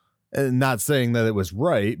 And not saying that it was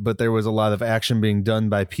right, but there was a lot of action being done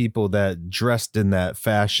by people that dressed in that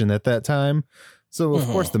fashion at that time. So of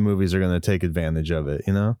course the movies are going to take advantage of it.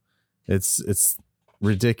 You know, it's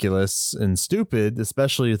ridiculous and stupid,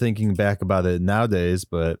 especially thinking back about it nowadays.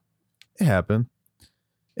 But it happened.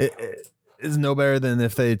 It is no better than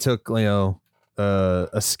if they took, you know, a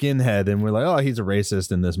skinhead and we're like, oh, he's a racist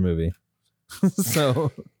in this movie.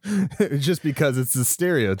 So just because it's a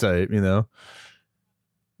stereotype, you know.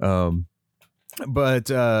 So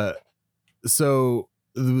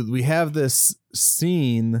we have this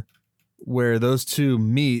scene where those two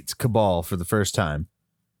meet Cabal for the first time.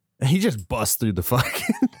 He just busts through the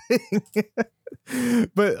fucking thing.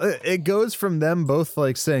 But it goes from them both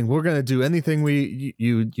like saying, we're going to do anything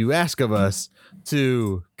you ask of us,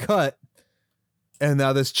 to cut. And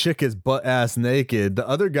now this chick is butt ass naked. The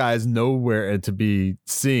other guy's nowhere to be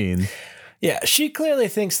seen. Yeah, she clearly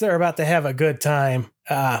thinks they're about to have a good time.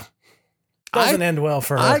 Doesn't end well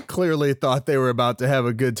for her. I clearly thought they were about to have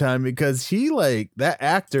a good time because that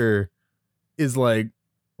actor is like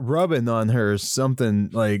rubbing on her something.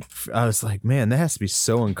 Like, I was like, man, that has to be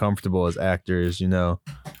so uncomfortable as actors, you know?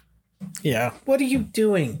 Yeah. What are you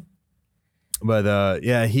doing? But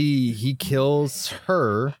yeah, he kills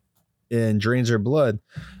her and drains her blood.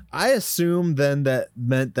 I assume then that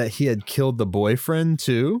meant that he had killed the boyfriend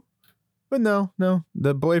too. But no,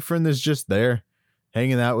 the boyfriend is just there,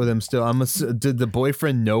 hanging out with him still. Did the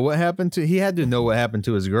boyfriend know what happened to? He had to know what happened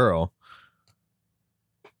to his girl.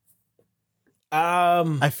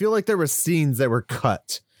 I feel like there were scenes that were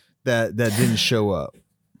cut that didn't show up.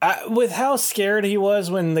 With how scared he was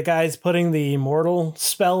when the guy's putting the immortal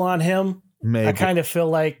spell on him, maybe. I kind of feel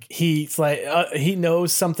like he's like he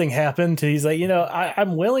knows something happened. He's like,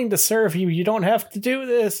 I'm willing to serve you. You don't have to do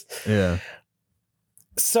this. Yeah.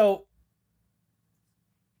 So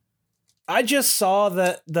I just saw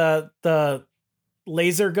that the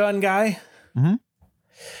laser gun guy.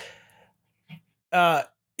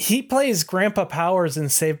 He plays Grandpa Powers in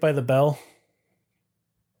Saved by the Bell,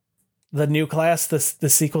 the new class, the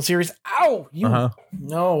sequel series. Ow!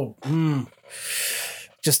 No.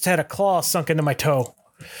 Just had a claw sunk into my toe.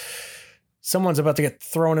 Someone's about to get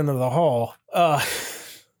thrown into the hall.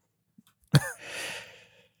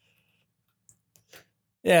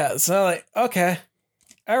 Yeah. So like, okay.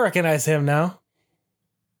 I recognize him now.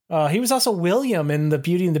 He was also William in the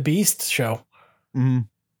Beauty and the Beast show.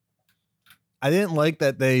 I didn't like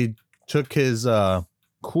that they took his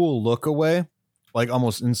cool look away, like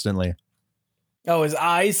almost instantly. Oh, his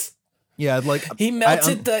eyes? Yeah, like he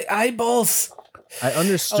melted the eyeballs. I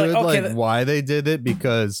understood why they did it,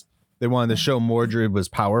 because they wanted to show Mordred was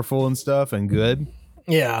powerful and stuff and good.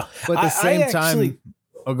 Yeah. But at the same time,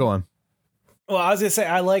 go on. Well, I was going to say,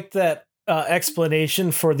 I like that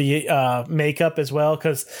explanation for the makeup as well,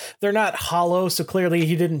 because they're not hollow, so clearly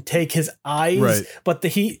he didn't take his eyes, right. But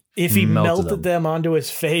if he melted them onto his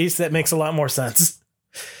face, that makes a lot more sense.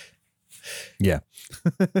 Yeah.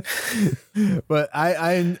 But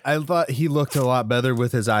I thought he looked a lot better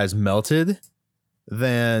with his eyes melted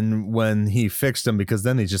than when he fixed them, because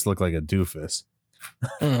then he just looked like a doofus.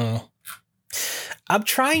 I'm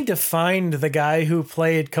trying to find the guy who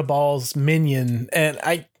played Cabal's minion, and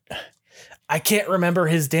I can't remember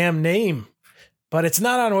his damn name. but it's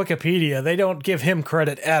not on Wikipedia. They don't give him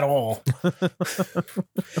credit at all.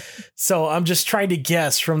 So I'm just trying to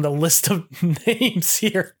guess from the list of names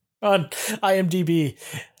here on IMDb.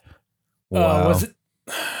 Wow.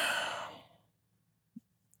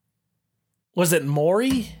 Was it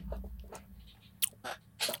Maury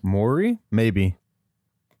Maury? Maybe.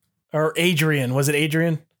 or Adrian? Was it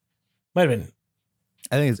Adrian? Might have been.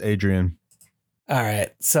 I think it's Adrian. All right.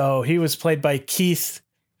 So he was played by Keith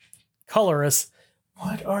Coloris.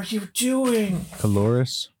 What are you doing?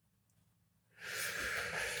 Coloris.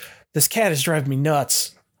 This cat is driving me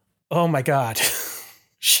nuts. Oh my God.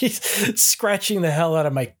 She's scratching the hell out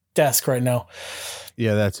of my desk right now.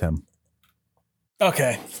 Yeah, that's him.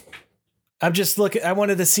 Okay. I'm just looking. I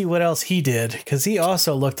wanted to see what else he did because he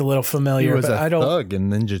also looked a little familiar. He was but a I don't. thug in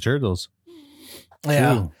Ninja Turtles.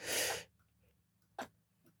 Yeah. too.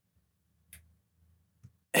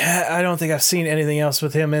 I don't think I've seen anything else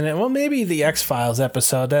with him in it. Well, maybe the X-Files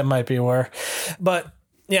episode. That might be where. But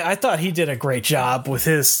yeah, I thought he did a great job with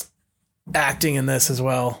his acting in this as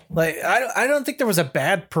well. Like, I don't think there was a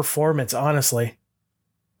bad performance, honestly.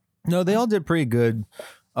 No, they all did pretty good.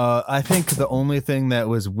 I think the only thing that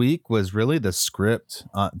was weak was really the script,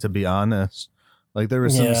 to be honest. Like there were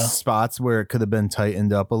some spots where it could have been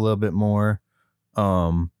tightened up a little bit more,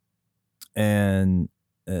 and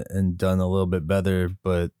done a little bit better.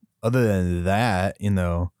 But other than that,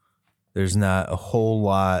 there's not a whole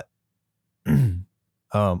lot. He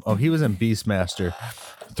was in Beastmaster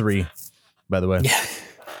 3, by the way. Yeah.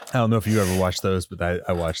 I don't know if you ever watched those, but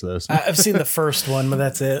I watched those. I've seen the first one, but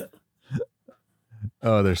that's it.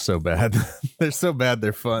 Oh, they're so bad. They're so bad.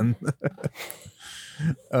 They're fun.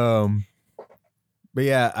 But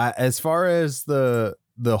yeah, as far as the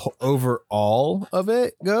overall of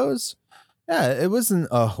it goes, yeah, it wasn't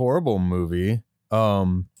a horrible movie.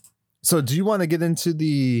 So do you want to get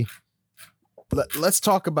into let's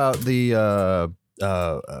talk about the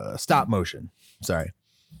stop motion. Sorry.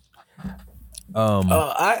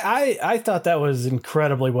 I thought that was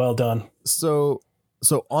incredibly well done. So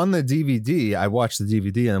on the DVD, I watched the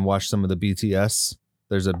DVD and watched some of the BTS.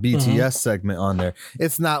 There's a BTS segment on there.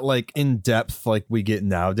 It's not like in depth like we get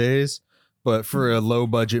nowadays, but for a low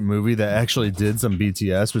budget movie that actually did some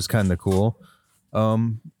BTS was kind of cool.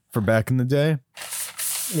 For back in the day.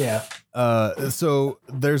 Yeah. So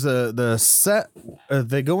there's the set.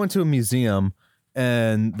 They go into a museum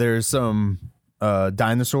and there's some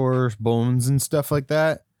dinosaur bones and stuff like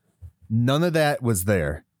that. None of that was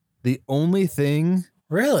there. The only thing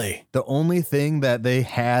that they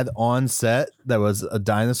had on set that was a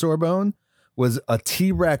dinosaur bone was a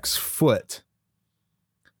T-Rex foot.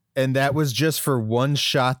 And that was just for one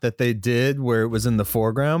shot that they did where it was in the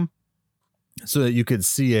foreground so that you could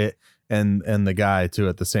see it and the guy too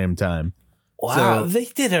at the same time. Wow, So they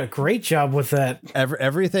did a great job with that.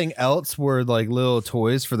 everything else were like little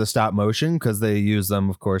toys for the stop motion because they use them,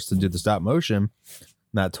 of course, to do the stop motion.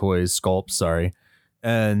 Not toys, sculpts, sorry.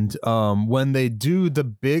 And when they do the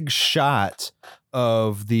big shot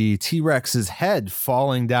of the T-Rex's head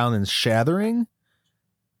falling down and shattering,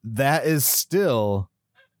 that is still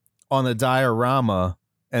on a diorama,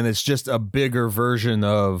 and it's just a bigger version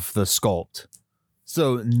of the sculpt.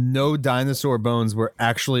 So no dinosaur bones were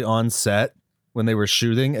actually on set when they were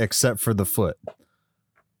shooting except for the foot.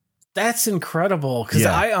 That's incredible because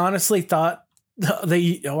Yeah. I honestly thought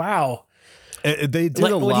wow. They did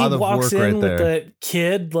Like a when lot he of walks work in right with there. the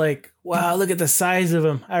kid, like, wow, look at the size of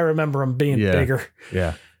him. I remember him being Yeah. bigger.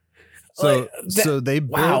 Yeah. So Like, that- so they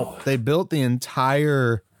wow. built the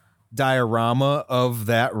entire diorama of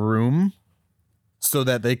that room so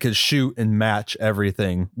that they could shoot and match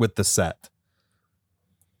everything with the set.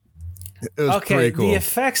 It was Okay, pretty cool. the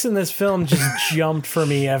effects in this film just jumped for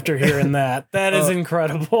me after hearing that. That is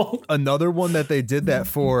incredible. Another one that they did that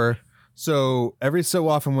for. So every so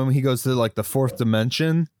often when he goes to like the fourth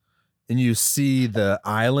dimension and you see the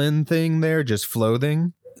island thing there just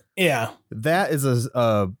floating, Yeah. that is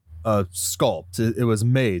a sculpt. It was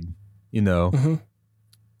made, Mhm.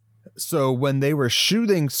 So when they were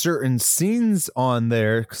shooting certain scenes on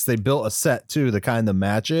there, because they built a set too to kind of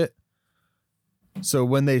match it. So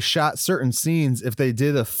when they shot certain scenes, if they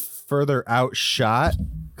did a further out shot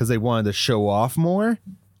because they wanted to show off more,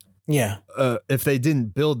 Yeah. if they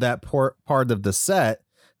didn't build that part of the set,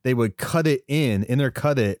 they would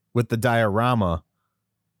intercut it with the diorama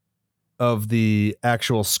of the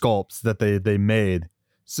actual sculpts that they made.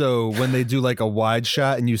 So when they do like a wide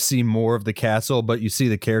shot and you see more of the castle, but you see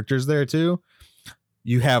the characters there too,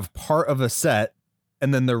 you have part of a set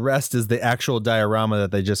and then the rest is the actual diorama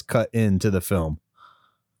that they just cut into the film.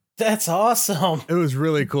 That's awesome. It was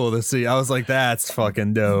really cool to see. I was like, that's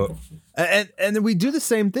fucking dope. And we do the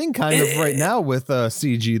same thing kind of right now with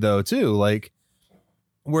CG though too, like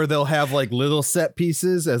where they'll have like little set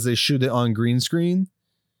pieces as they shoot it on green screen.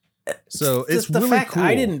 So it's the really fact cool.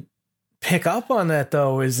 I didn't pick up on that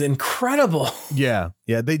though is incredible. Yeah,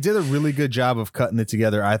 they did a really good job of cutting it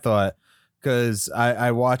together, I thought, because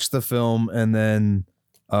I watched the film and then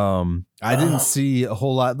I didn't see a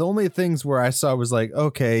whole lot. The only things where I saw was like,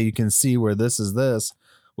 okay, you can see where this was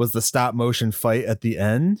the stop motion fight at the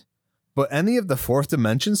end. But any of the fourth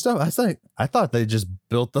dimension stuff, I thought they just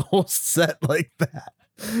built the whole set like that.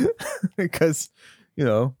 Because,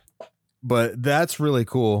 but that's really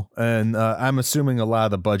cool. And I'm assuming a lot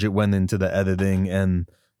of the budget went into the editing and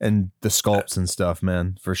the sculpts and stuff,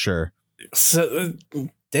 man, for sure. So,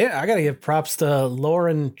 I got to give props to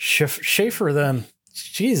Lauren Schaefer then.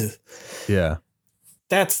 Jesus. Yeah.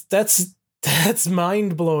 That's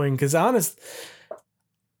mind blowing because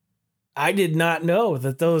I did not know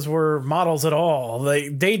that those were models at all.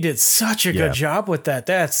 They did such a good job with that.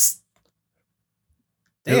 That's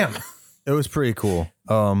damn. It was pretty cool.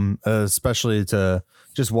 Especially to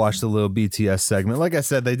just watch the little BTS segment. Like I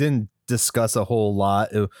said, they didn't discuss a whole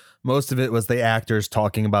lot. Most of it was the actors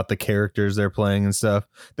talking about the characters they're playing and stuff.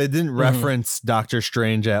 They didn't reference Doctor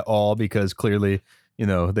Strange at all because clearly,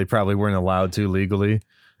 they probably weren't allowed to legally.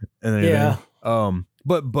 And everything. Yeah.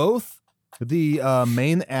 But both the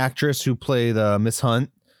main actress who played Miss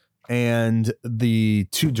Hunt and the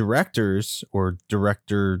two directors or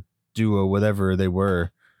director duo, whatever they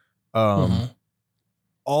were,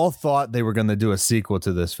 all thought they were going to do a sequel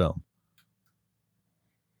to this film.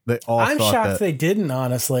 I'm shocked they didn't,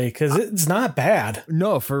 honestly, because it's not bad.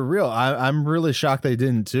 No, for real. I'm really shocked they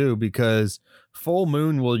didn't too, because Full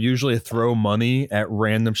Moon will usually throw money at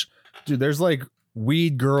random. Dude, there's like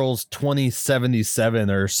Weed Girls 2077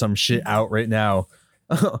 or some shit out right now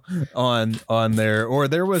on there. Or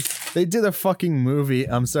they did a fucking movie.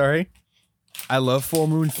 I'm sorry. I love Full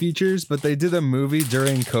Moon features, but they did a movie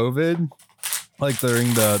during COVID, like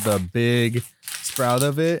during the big sprout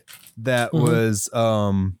of it, that was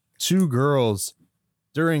two girls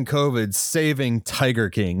during COVID saving Tiger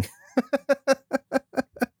King.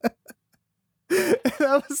 And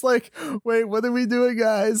I was like, wait, what are we doing,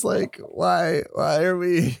 guys? Like, why are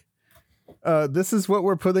we this is what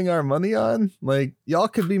we're putting our money on? Like, y'all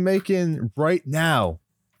could be making right now,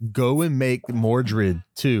 go and make Mordred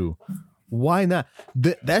 2. Why not?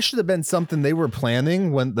 That should have been something they were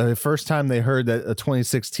planning when the first time they heard that a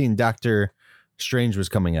 2016 Doctor Strange was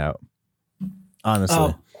coming out.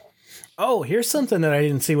 Honestly. Oh, here's something that I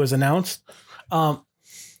didn't see was announced.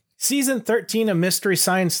 Season 13 of Mystery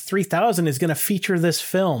Science 3000 is going to feature this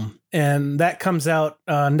film, and that comes out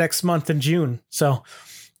next month in June. So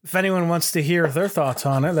if anyone wants to hear their thoughts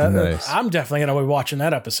on it, nice. I'm definitely going to be watching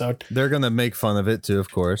that episode. They're going to make fun of it too, of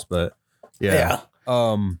course, but yeah.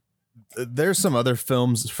 There's some other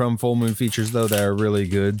films from Full Moon Features though that are really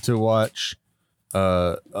good to watch.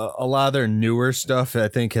 A lot of their newer stuff I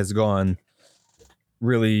think has gone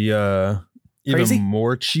really even crazy?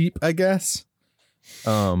 More cheap, I guess.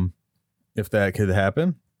 If that could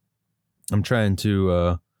happen. I'm trying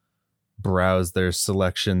to browse their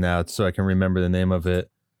selection now so I can remember the name of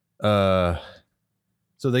it. So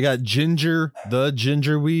they got the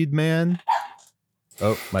Gingerweed Man.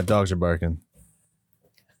 Oh, my dogs are barking.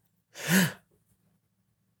 I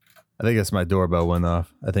think it's my doorbell went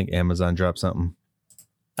off. I think Amazon dropped something.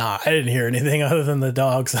 I didn't hear anything other than the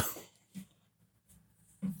dogs.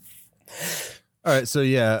 All right, so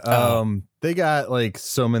yeah, they got like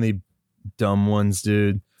so many dumb ones,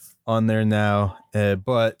 dude, on there now.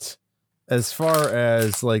 But as far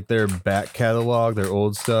as like their back catalog, their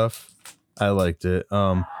old stuff, I liked it.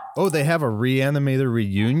 They have a Reanimator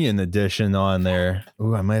Reunion edition on there.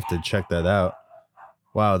 Ooh, I might have to check that out.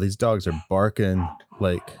 Wow, these dogs are barking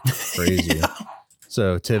like crazy. Yeah.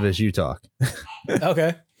 So, Tivis, you talk.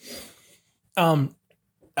 Okay. I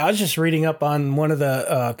was just reading up on one of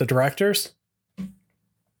the directors,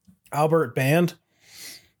 Albert Band.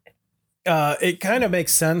 It kind of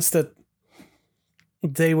makes sense that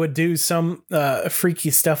they would do some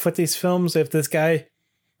freaky stuff with these films if this guy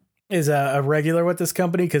is a regular with this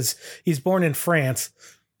company, because he's born in France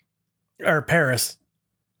or Paris.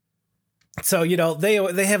 So,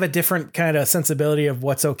 they have a different kind of sensibility of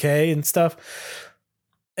what's okay and stuff.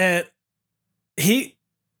 And he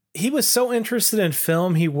was so interested in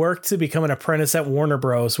film, he worked to become an apprentice at Warner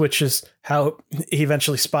Bros., which is how he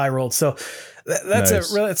eventually spiraled. So that's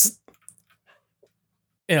nice.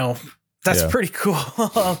 That's pretty cool.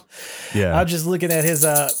 Yeah. I'm just looking at his,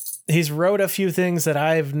 he's wrote a few things that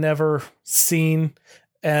I've never seen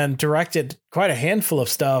and directed quite a handful of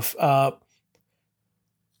stuff.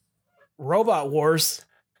 Robot Wars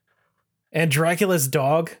and Dracula's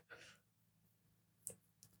Dog.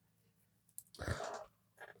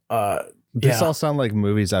 This all sound like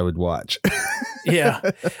movies I would watch.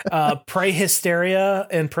 Yeah. Prey Hysteria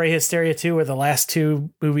and Prey Hysteria 2 were the last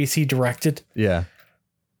two movies he directed. Yeah.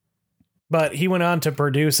 But he went on to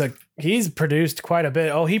produce he's produced quite a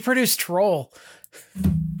bit. Oh, he produced Troll.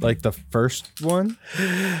 Like the first one?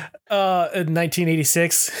 In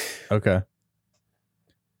 1986. Okay.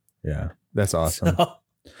 Yeah, that's awesome.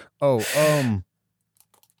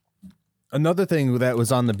 Another thing that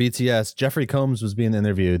was on the BTS, Jeffrey Combs was being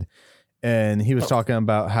interviewed, and he was talking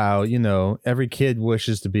about how, every kid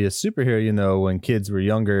wishes to be a superhero. When kids were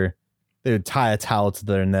younger, they would tie a towel to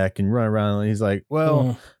their neck and run around. And he's like,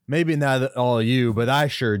 well, maybe not all of you, but I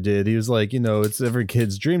sure did. He was like, it's every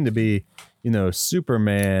kid's dream to be,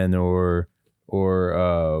 Superman or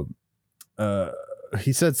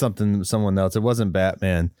he said someone else. It wasn't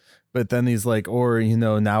Batman. But then he's like, or,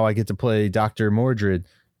 now I get to play Dr. Mordred.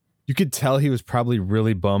 You could tell he was probably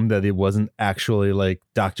really bummed that it wasn't actually like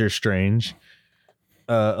Doctor Strange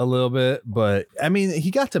a little bit. But I mean, he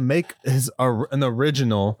got to make an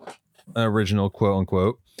original quote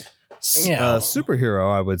unquote superhero,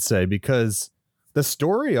 I would say, because the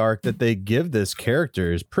story arc that they give this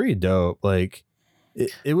character is pretty dope. Like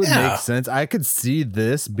it would make sense. I could see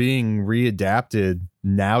this being readapted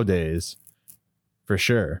nowadays for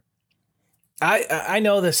sure. I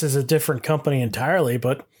know this is a different company entirely,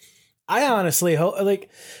 but I honestly hope,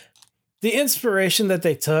 like, the inspiration that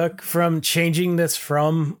they took from changing this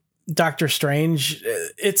from Doctor Strange,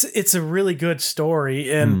 it's a really good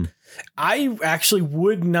story, and I actually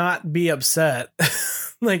would not be upset,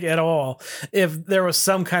 like, at all, if there was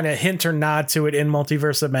some kind of hint or nod to it in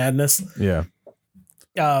Multiverse of Madness. Yeah.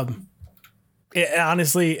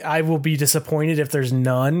 Honestly, I will be disappointed if there's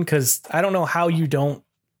none, because I don't know how you don't.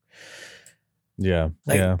 Yeah,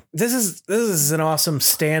 This is an awesome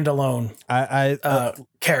standalone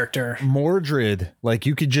character. Mordred, like,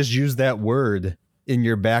 you could just use that word in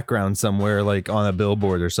your background somewhere, like on a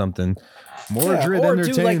billboard or something. Mordred or Entertainment,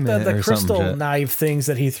 do like the or crystal knife things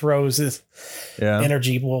that he throws as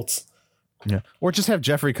energy bolts. Yeah, or just have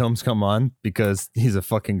Jeffrey Combs come on because he's a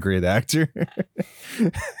fucking great actor. We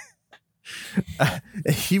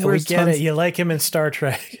get it. You like him in Star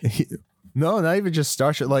Trek. No, not even just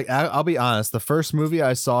Star Trek. Like, I'll be honest. The first movie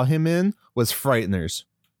I saw him in was Frighteners.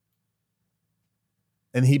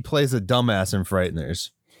 And he plays a dumbass in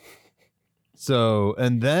Frighteners. So,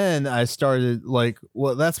 and then I started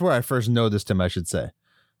that's where I first noticed him, I should say.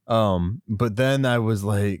 But then I was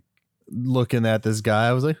like looking at this guy.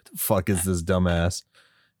 I was like, who the fuck is this dumbass?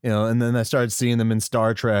 And then I started seeing him in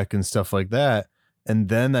Star Trek and stuff like that. And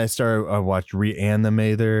then I watched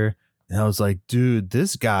Reanimator. And I was like, dude,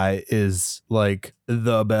 this guy is like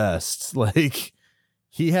the best. Like,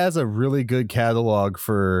 he has a really good catalog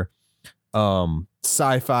for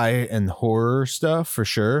sci-fi and horror stuff for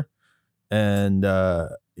sure. And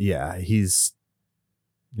he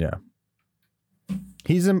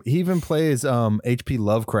even plays H.P.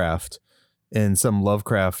 Lovecraft in some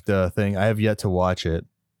Lovecraft thing. I have yet to watch it,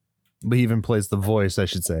 but he even plays the voice, I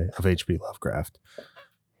should say, of H.P. Lovecraft.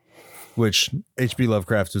 Which H.P.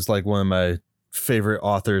 Lovecraft was like one of my favorite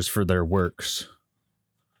authors for their works.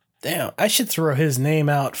 Damn, I should throw his name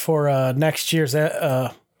out for next year's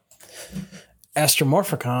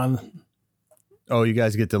Astromorphicon. Oh, you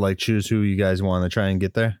guys get to like choose who you guys want to try and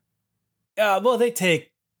get there? Well, they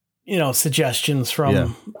take, suggestions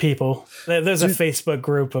from people. There's a Facebook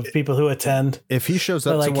group of people who attend. If he shows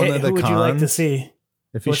up to one of the who would you like to see?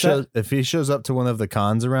 If he shows up to one of the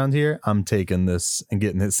cons around here, I'm taking this and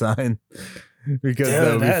getting it signed because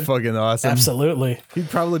that would be fucking awesome. Absolutely. He'd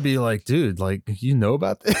probably be like, dude, like, you know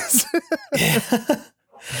about this?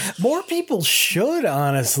 More people should,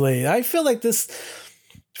 honestly. I feel like this,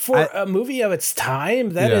 for a movie of its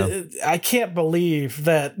time, I can't believe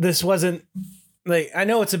that this wasn't, like, I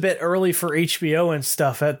know it's a bit early for HBO and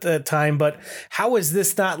stuff at that time, but how is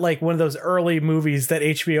this not like one of those early movies that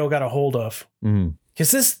HBO got a hold of? Mm-hmm.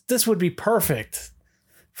 Because this would be perfect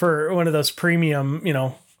for one of those premium,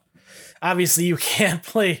 obviously you can't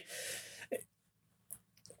play.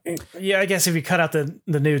 Yeah, I guess if you cut out the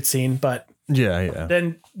nude scene, but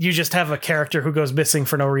then you just have a character who goes missing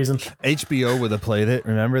for no reason. HBO would have played it.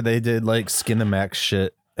 Remember, they did like Skinamax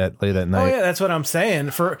shit at late at night. Oh yeah, that's what I'm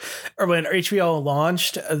saying. Or when HBO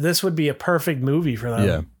launched, this would be a perfect movie for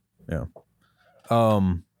them. Yeah.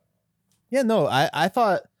 I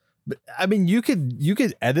thought. I mean, you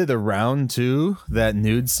could edit around to that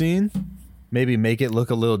nude scene, maybe make it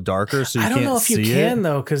look a little darker so you can't see it. I don't know if you can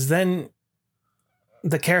though, because then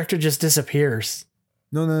the character just disappears.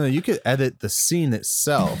 No. You could edit the scene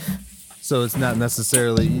itself, so it's not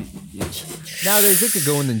necessarily. Nowadays, they could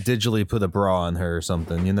go in and digitally put a bra on her or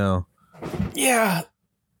something. You know. Yeah.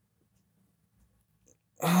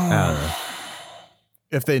 I don't know.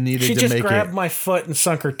 If they needed She to just make grabbed it, my foot and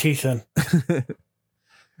sunk her teeth in.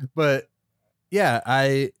 but yeah,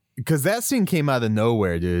 because that scene came out of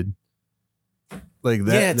nowhere, dude. Like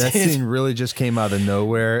that, Yeah, it that did. scene really just came out of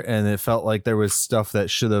nowhere, and it felt like there was stuff that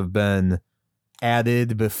should have been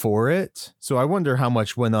added before it. So I wonder how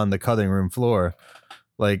much went on the cutting room floor.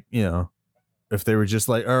 Like, you know, if they were just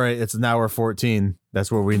like, all right, it's an hour 14.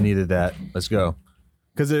 That's where we needed that. Let's go.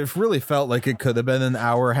 Because it really felt like it could have been an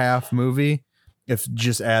hour half movie if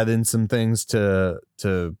just add in some things to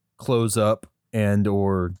close up and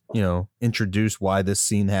or, you know, introduce why this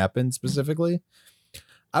scene happened specifically.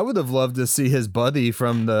 I would have loved to see his buddy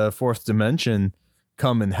from the fourth dimension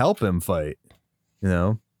come and help him fight, you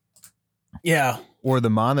know, Yeah. or the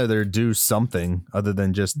Monitor do something other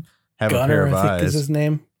than just have a pair Gunner, of I think is eyes. his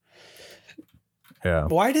name. Yeah.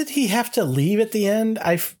 Why did he have to leave at the end?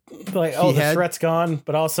 The threat's gone,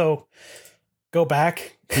 but also go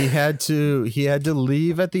back. He had to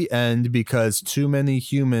leave at the end because too many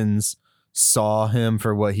humans saw him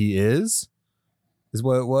for what he is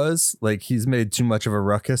what it was. Like, he's made too much of a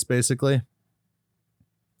ruckus, basically.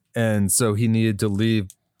 And so he needed to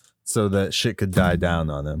leave so that shit could die down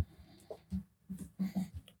on him.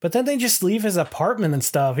 But then they just leave his apartment and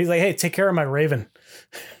stuff. He's like, hey, take care of my Raven.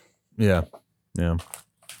 Yeah. Yeah.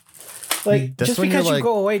 Like, That's just when you're because you like-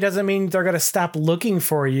 go away doesn't mean they're going to stop looking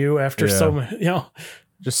for you after Yeah.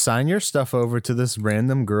 Just sign your stuff over to this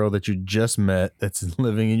random girl that you just met that's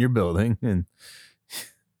living in your building. And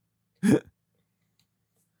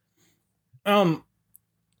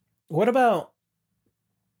what about,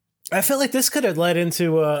 I feel like this could have led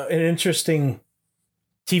into an interesting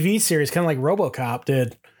TV series, kind of like RoboCop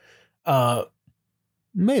did.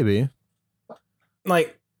 maybe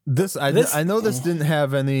Like, I know this didn't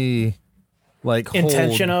have any like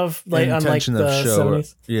intention of, like, unlike intention the of show.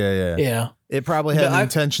 70s. Yeah. Yeah. It probably had But an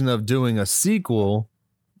intention of doing a sequel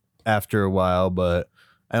after a while, but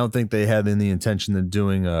I don't think they had any intention of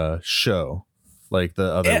doing a show like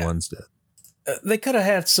the other Yeah. ones did. They could have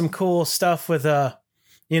had some cool stuff with that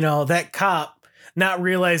cop not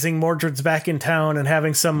realizing Mordred's back in town and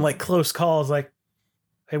having some like close calls, like,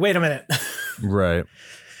 hey, wait a minute. Right.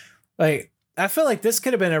 Like, I feel like this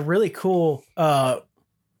could have been a really cool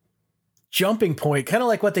jumping point, kind of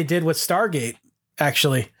like what they did with Stargate,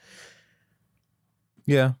 actually.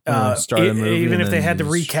 Yeah. Start a movie Even and if they then had to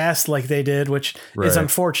just- recast like they did, which is Right.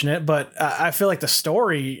 unfortunate, but I feel like the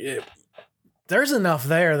story, there's enough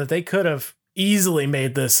there that they could have easily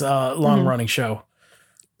made this long running show.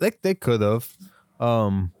 They could have.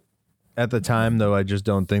 At the time, though, I just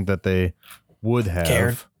don't think that they would have.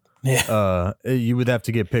 Cared. Yeah. You would have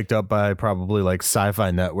to get picked up by probably like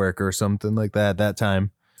Sci-Fi Network or something like that at that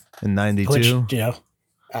time in '92. Which,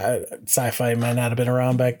 sci-fi might not have been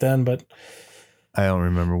around back then, but I don't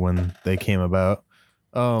remember when they came about.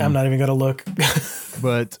 I'm not even going to look.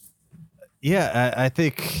 But yeah, I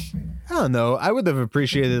think, I don't know. I would have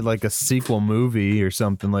appreciated like a sequel movie or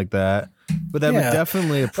something like that. But I would Yeah.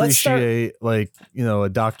 definitely Let's start- appreciate like, you know, a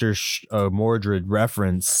Dr. Mordred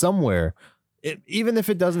reference somewhere. Even if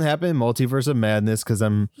it doesn't happen in Multiverse of Madness, because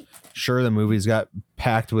I'm sure the movies got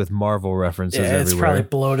packed with Marvel references Yeah, it's everywhere. probably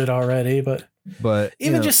bloated already, but But you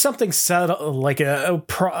even know, just something subtle, like a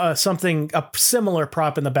similar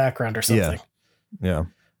prop in the background or something. yeah.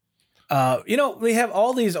 We have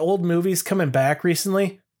all these old movies coming back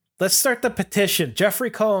recently. Let's start the petition.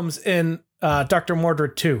 Jeffrey Combs in Dr.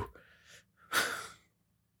 Mordred 2.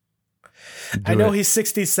 I know he's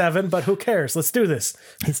 67, but who cares? Let's do this.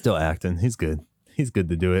 He's still acting. He's good. He's good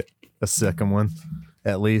to do it. A second one,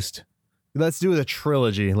 at least. Let's do the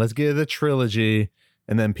trilogy. Let's get the trilogy,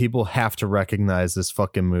 and then people have to recognize this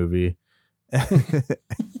fucking movie. And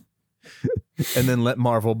then let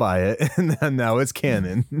Marvel buy it. And then now it's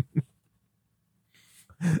canon.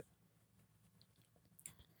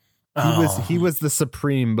 He was the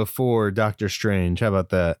Supreme before Doctor Strange. How about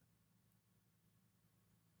that?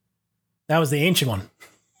 That was the ancient one.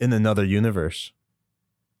 In another universe.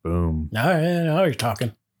 Boom. Now you're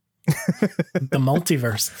talking. The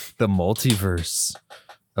multiverse. The multiverse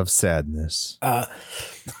of sadness. I'm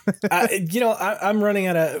running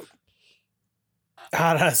out of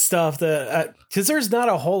stuff that because there's not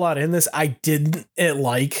a whole lot in this I didn't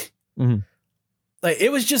like. Mhm. Like,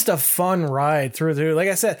 it was just a fun ride through. Like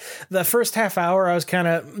I said, the first half hour I was kind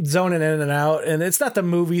of zoning in and out, and it's not the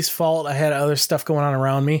movie's fault. I had other stuff going on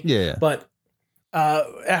around me. Yeah. But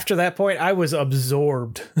after that point, I was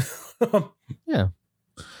absorbed. Yeah.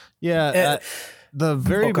 Yeah, the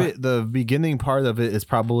Okay. the beginning part of it is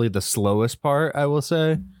probably the slowest part, I will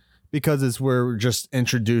say, because it's where we're just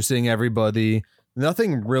introducing everybody.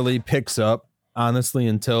 Nothing really picks up, honestly,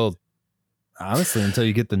 until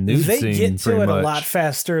you get the nude They scene. get to pretty it much. a lot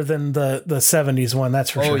faster than the 70s one,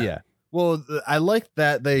 that's for sure. Oh yeah. Well, I like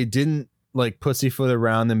that they didn't like pussyfoot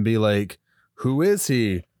around and be like, "Who is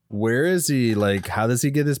he? Where is he? Like, how does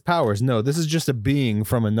he get his powers?" No, this is just a being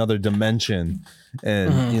from another dimension,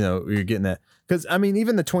 and Mhm. you're getting that because I mean,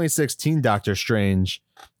 even the 2016 Doctor Strange,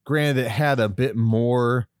 granted, it had a bit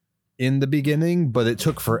more in the beginning, but it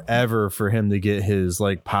took forever for him to get his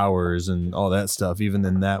like powers and all that stuff. Even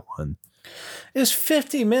in that one, It was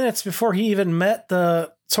 50 minutes before he even met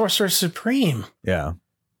the Sorcerer Supreme. yeah.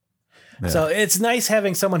 Yeah. So it's nice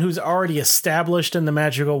having someone who's already established in the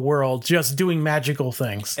magical world just doing magical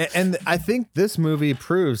things. And I think this movie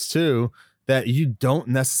proves too that you don't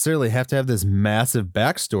necessarily have to have this massive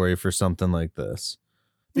backstory for something like this.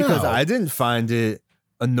 Because No. I didn't find it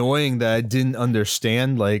annoying that I didn't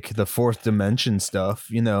understand like the fourth dimension stuff,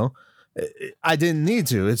 I didn't need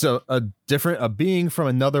to. It's a being from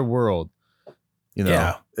another world.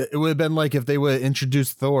 Yeah. It would have been like if they would have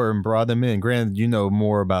introduced Thor and brought him in. Granted, you know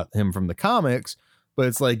more about him from the comics, but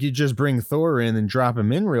it's like you just bring Thor in and drop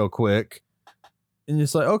him in real quick, and you're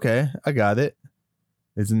just like, okay, I got it.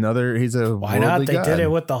 He's a Why not? worldly They god, did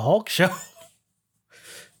it with the Hulk show.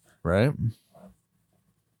 right?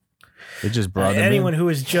 They just brought him Anyone in. who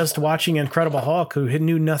was just watching Incredible Hulk who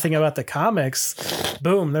knew nothing about the comics,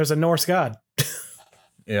 boom, there's a Norse god.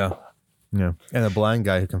 Yeah, and a blind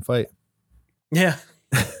guy who can fight. Yeah.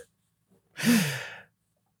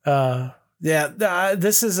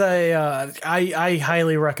 This is I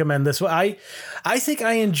highly recommend this one. I think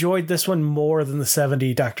I enjoyed this one more than the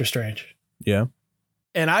 70 Doctor Strange. Yeah,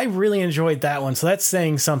 And I really enjoyed that one. So that's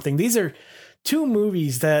saying something. These are two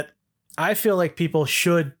movies that I feel like people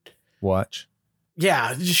should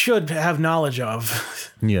have knowledge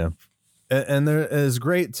of. yeah, and there is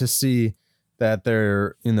great to see that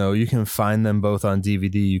they're you can find them both on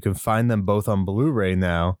DVD. You can find them both on Blu-ray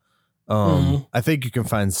now. I think you can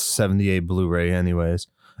find 78 Blu-ray anyways.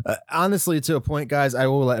 Honestly, to a point, guys, I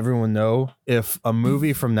will let everyone know if a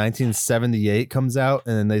movie from 1978 comes out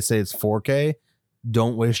and then they say it's 4K,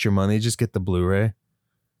 don't waste your money. Just get the Blu-ray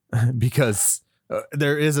because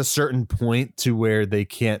there is a certain point to where they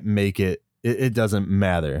can't make it. It doesn't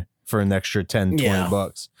matter for an extra 10, 20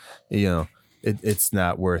 bucks. It's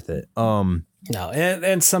not worth it. No,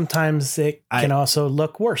 and sometimes it can also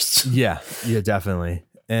look worse. Yeah, definitely.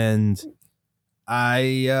 And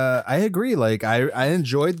I agree. Like I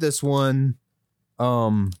enjoyed this one.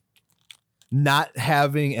 Not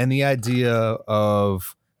having any idea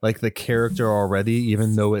of like the character already,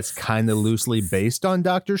 even though it's kind of loosely based on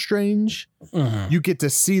Doctor Strange, you get to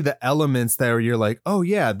see the elements there. You're like, oh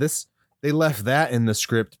yeah, they left that in the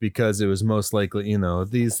script because it was most likely,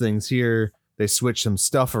 these things here. They switched some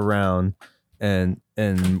stuff around and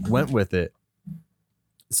went with it.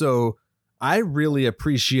 So I really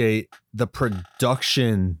appreciate the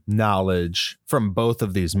production knowledge from both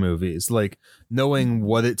of these movies, like knowing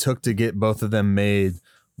what it took to get both of them made,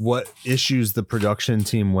 what issues the production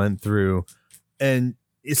team went through, and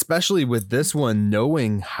especially with this one,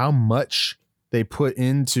 knowing how much they put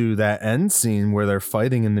into that end scene where they're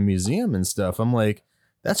fighting in the museum and stuff. I'm like,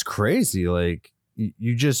 that's crazy. Like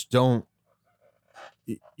you just don't.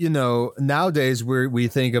 Nowadays we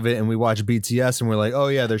think of it and we watch BTS and we're like, oh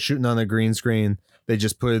yeah, they're shooting on a green screen. They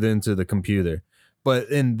just put it into the computer. But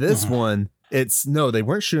in this one, they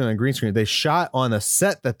weren't shooting on a green screen. They shot on a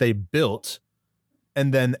set that they built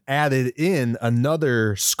and then added in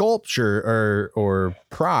another sculpture or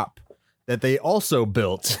prop that they also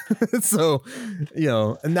built. So,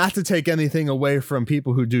 not to take anything away from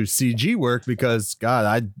people who do CG work, because God,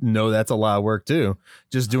 I know that's a lot of work too.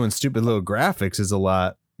 Just doing stupid little graphics is a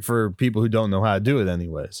lot for people who don't know how to do it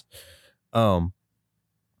anyways.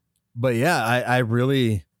 But yeah, I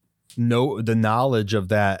really know the knowledge of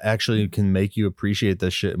that actually can make you appreciate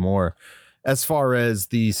this shit more. As far as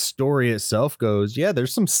the story itself goes, yeah,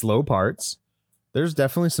 there's some slow parts. There's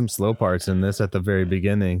definitely some slow parts in this at the very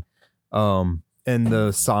beginning. And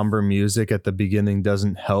the somber music at the beginning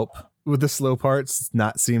doesn't help with the slow parts.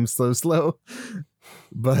 Not seem slow.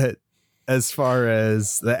 But as far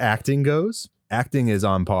as the acting goes, acting is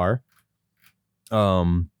on par.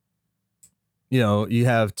 You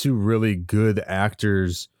have two really good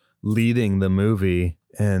actors leading the movie,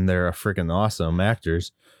 and they're freaking awesome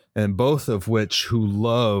actors, and both of which who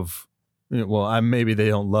love. Well, maybe they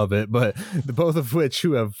don't love it, but both of which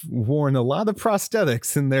who have worn a lot of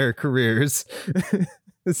prosthetics in their careers.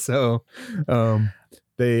 So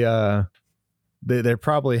they're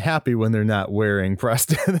probably happy when they're not wearing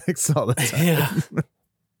prosthetics all the time.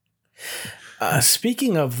 Yeah.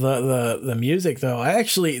 Speaking of the music, though, I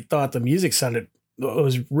actually thought the music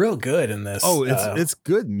was real good in this. Oh, it's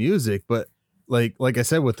good music, but like I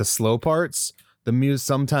said, with the slow parts,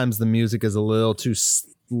 sometimes the music is a little too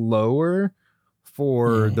slower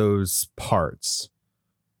for those parts,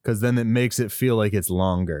 because then it makes it feel like it's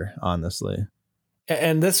longer, honestly.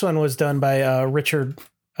 And this one was done by Richard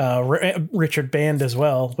Band as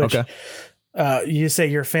well, which you say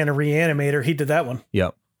you're a fan of Reanimator. He did that one.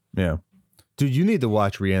 Yep. Yeah. Dude, you need to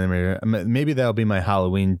watch Reanimator. I mean, maybe that'll be my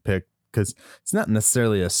Halloween pick, because it's not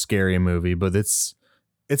necessarily a scary movie, but it's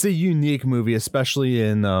a unique movie, especially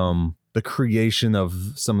in the creation of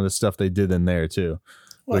some of the stuff they did in there too,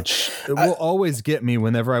 which will always get me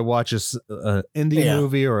whenever I watch an indie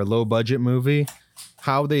movie or a low budget movie.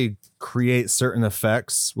 How they create certain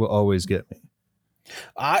effects will always get me.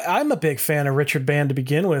 I'm a big fan of Richard Band to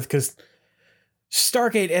begin with, because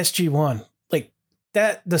Stargate SG-1, like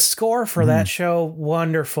that, the score for that show,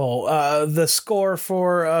 wonderful. The score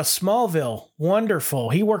for Smallville, wonderful.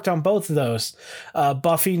 He worked on both of those.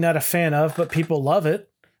 Buffy, not a fan of, but people love it.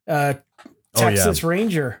 Texas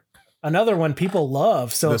Ranger, another one people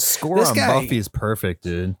love. So the score on Buffy is perfect,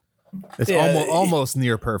 dude. It's almost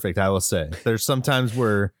near perfect, I will say. There's sometimes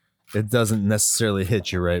where it doesn't necessarily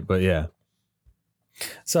hit you right, but yeah.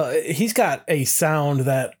 So he's got a sound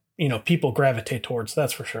that, people gravitate towards.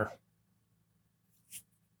 That's for sure.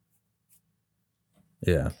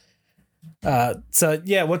 Yeah. So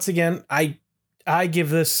yeah, once again, I give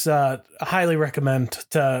this highly recommend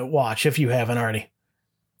to watch if you haven't already.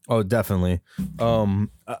 Oh, definitely.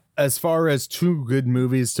 As far as two good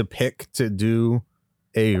movies to pick to do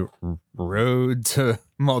a road to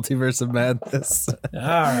Multiverse of Madness. All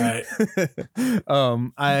right.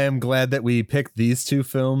 I am glad that we picked these two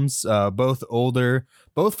films, both older,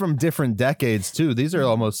 both from different decades too. These are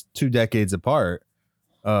almost 2 decades apart.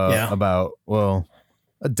 About,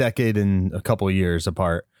 a decade and a couple years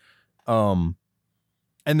apart. And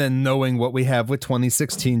then knowing what we have with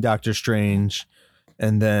 2016 Doctor Strange,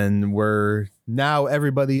 and then we're now,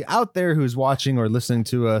 everybody out there who's watching or listening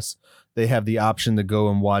to us, they have the option to go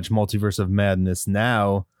and watch Multiverse of Madness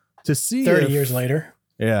now to see 30 years later.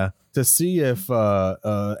 Yeah. To see if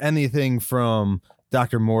anything from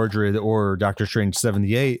Dr. Mordred or Doctor Strange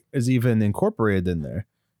 78 is even incorporated in there.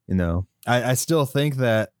 I still think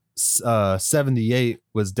that 78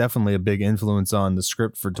 was definitely a big influence on the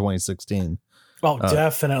script for 2016. Oh,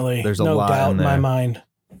 definitely. There's no lot doubt in my mind.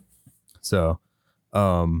 So,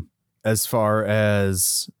 as far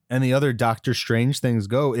as any other Doctor Strange things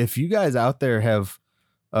go, if you guys out there have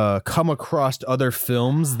come across other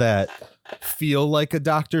films that feel like a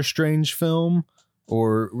Doctor Strange film,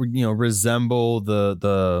 or resemble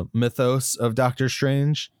the mythos of Doctor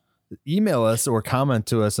Strange, email us or comment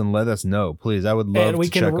to us and let us know, please. I would love and we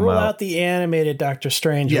to can check rule them out. out the animated Doctor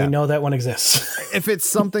Strange. Yeah. We know that one exists. If it's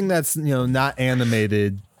something that's not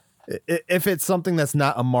animated, if it's something that's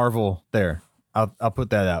not a Marvel, I'll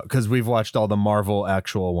put that out, because we've watched all the Marvel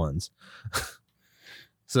actual ones.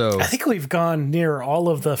 So I think we've gone near all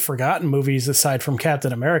of the forgotten movies aside from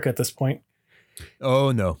Captain America at this point.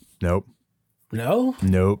 Oh no, nope. No?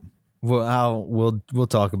 Well, we'll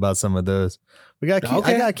talk about some of those. I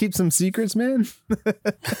gotta keep some secrets, man.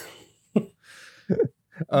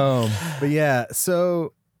 But yeah,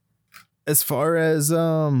 so as far as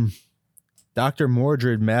Dr.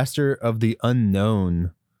 Mordred, Master of the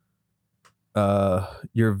Unknown,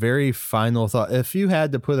 your very final thought, if you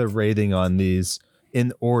had to put a rating on these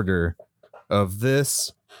in order of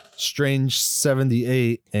this, Strange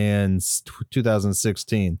 78 and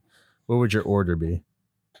 2016, what would your order be?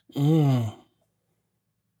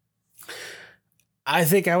 I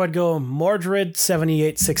think I would go Mordred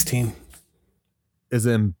 7816. Is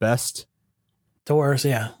in best to worst,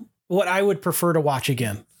 yeah. What I would prefer to watch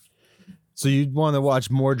again. So you'd want to watch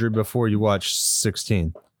Mordred before you watch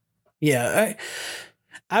 16. Yeah,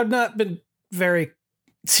 I've not been very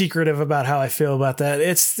secretive about how I feel about that.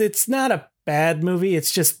 It's not a bad movie.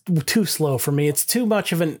 It's just too slow for me. It's too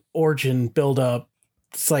much of an origin build up.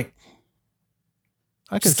 It's like,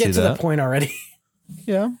 I can just get to the point already.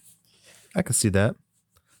 Yeah, I can see that.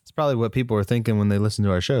 It's probably what people are thinking when they listen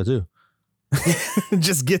to our show too.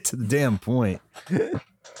 Just get to the damn point.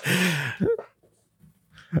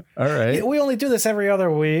 All right. We only do this every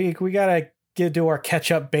other week. We gotta do our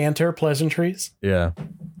catch up banter pleasantries. Yeah.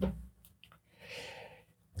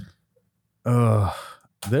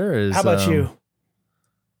 There is. How about you?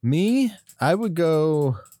 Me? I would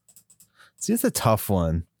go. See, it's a tough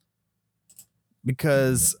one.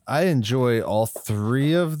 because I enjoy all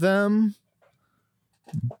three of them.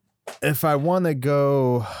 If I want to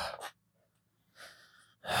go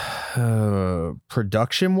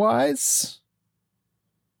production wise,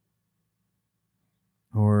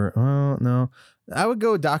 or no, I would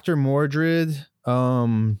go Dr. Mordrid,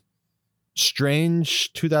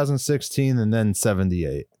 Strange 2016, and then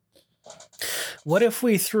 78. What if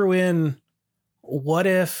we threw in, what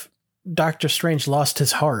if Doctor Strange lost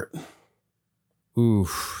his heart?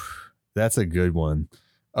 Oof, that's a good one.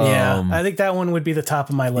 Yeah, I think that one would be the top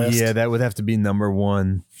of my list. Yeah, that would have to be number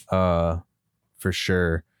one, for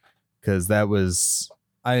sure. Because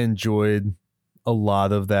I enjoyed a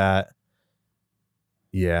lot of that.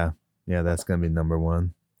 Yeah, that's gonna be number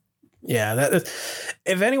one. Yeah,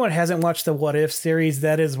 if anyone hasn't watched the What If series,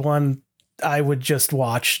 that is one I would just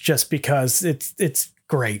watch just because it's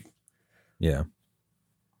great. Yeah.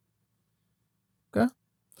 Okay.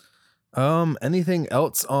 Anything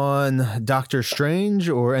else on Doctor Strange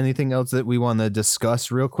or anything else that we want to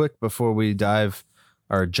discuss real quick before we dive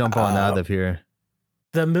or jump on out of here?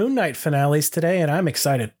 The Moon Knight finale's today, and I'm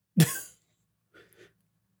excited.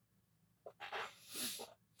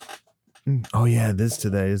 Oh yeah, it is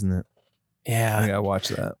today, isn't it? Yeah. I gotta watch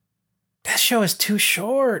that. That show is too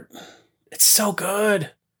short. It's so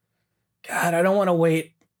good. God, I don't want to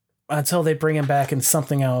wait until they bring him back in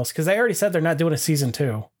something else, because they already said they're not doing a season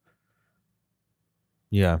 2.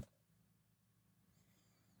 Yeah.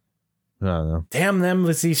 I don't know. Damn them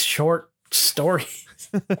with these short stories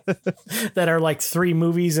that are like 3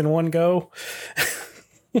 movies in one go.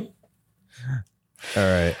 All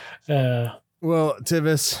right. Well,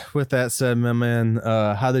 Tivis, with that said, my man,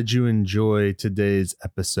 how did you enjoy today's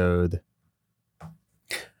episode?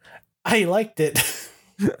 I liked it.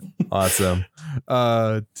 Awesome.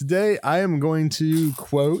 Today I am going to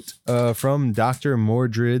quote from Dr.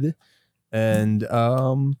 Mordrid, and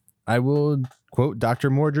I will quote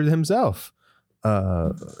Dr. Mordrid himself.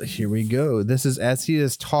 Here we go. This is as he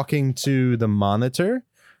is talking to the Monitor.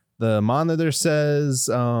 The Monitor says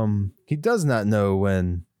he does not know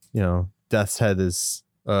when, Death's Head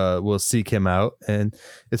will seek him out. And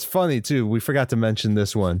it's funny too, we forgot to mention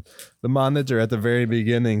this one. The Monitor at the very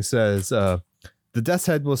beginning says the Death's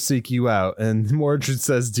Head will seek you out, and Mordred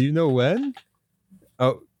says, do you know when?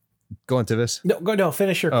 Oh, go on, Tivis. No,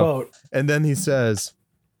 finish your quote. And then he says,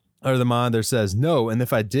 or the Monitor says, no, and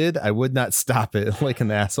if I did, I would not stop it, like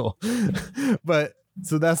an asshole. But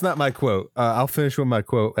so that's not my quote. I'll finish with my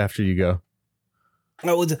quote after you go.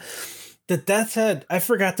 Oh, the Death's Head, I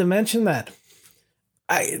forgot to mention that.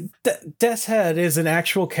 Death's Head is an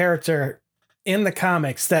actual character in the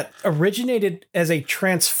comics that originated as a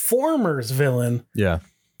Transformers villain. Yeah.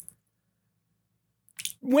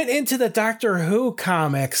 Went into the Doctor Who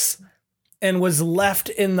comics and was left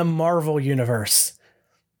in the Marvel universe.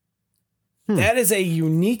 That is a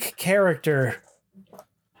unique character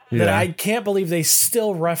that I can't believe they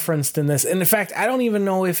still referenced in this. And in fact, I don't even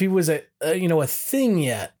know if he was a thing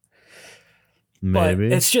yet. Maybe.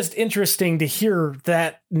 But it's just interesting to hear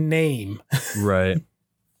that name. Right.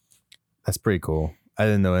 That's pretty cool. I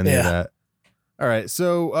didn't know any of that. All right.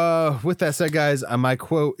 So with that said, guys, my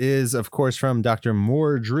quote is, of course, from Dr.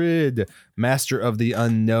 Mordrid, Master of the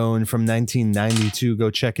Unknown from 1992. Go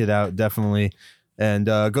check it out. Definitely. And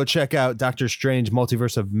go check out Doctor Strange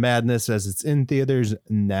Multiverse of Madness as it's in theaters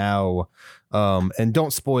now. And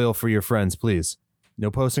don't spoil for your friends, please. No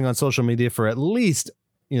posting on social media for at least,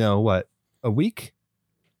 a week?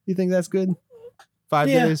 You think that's good? 5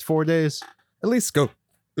 days, 4 days? At least go.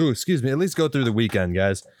 At least go through the weekend,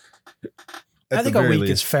 guys. I think a week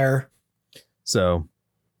is fair. So,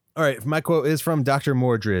 all right. My quote is from Dr.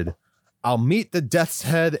 Mordrid. I'll meet the Death's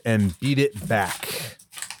Head and beat it back.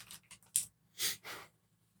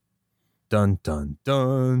 Dun, dun,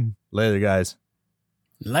 dun. Later, guys.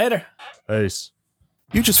 Later. Peace.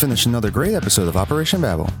 You just finished another great episode of Operation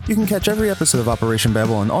Babel. You can catch every episode of Operation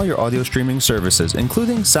Babel on all your audio streaming services,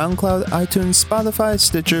 including SoundCloud, iTunes, Spotify,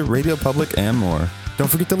 Stitcher, Radio Public, and more. Don't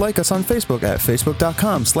forget to like us on Facebook at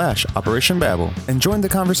facebook.com/Operation Babel, and join the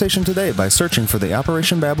conversation today by searching for the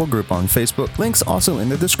Operation Babel group on Facebook. Links also in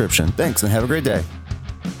the description. Thanks and have a great day.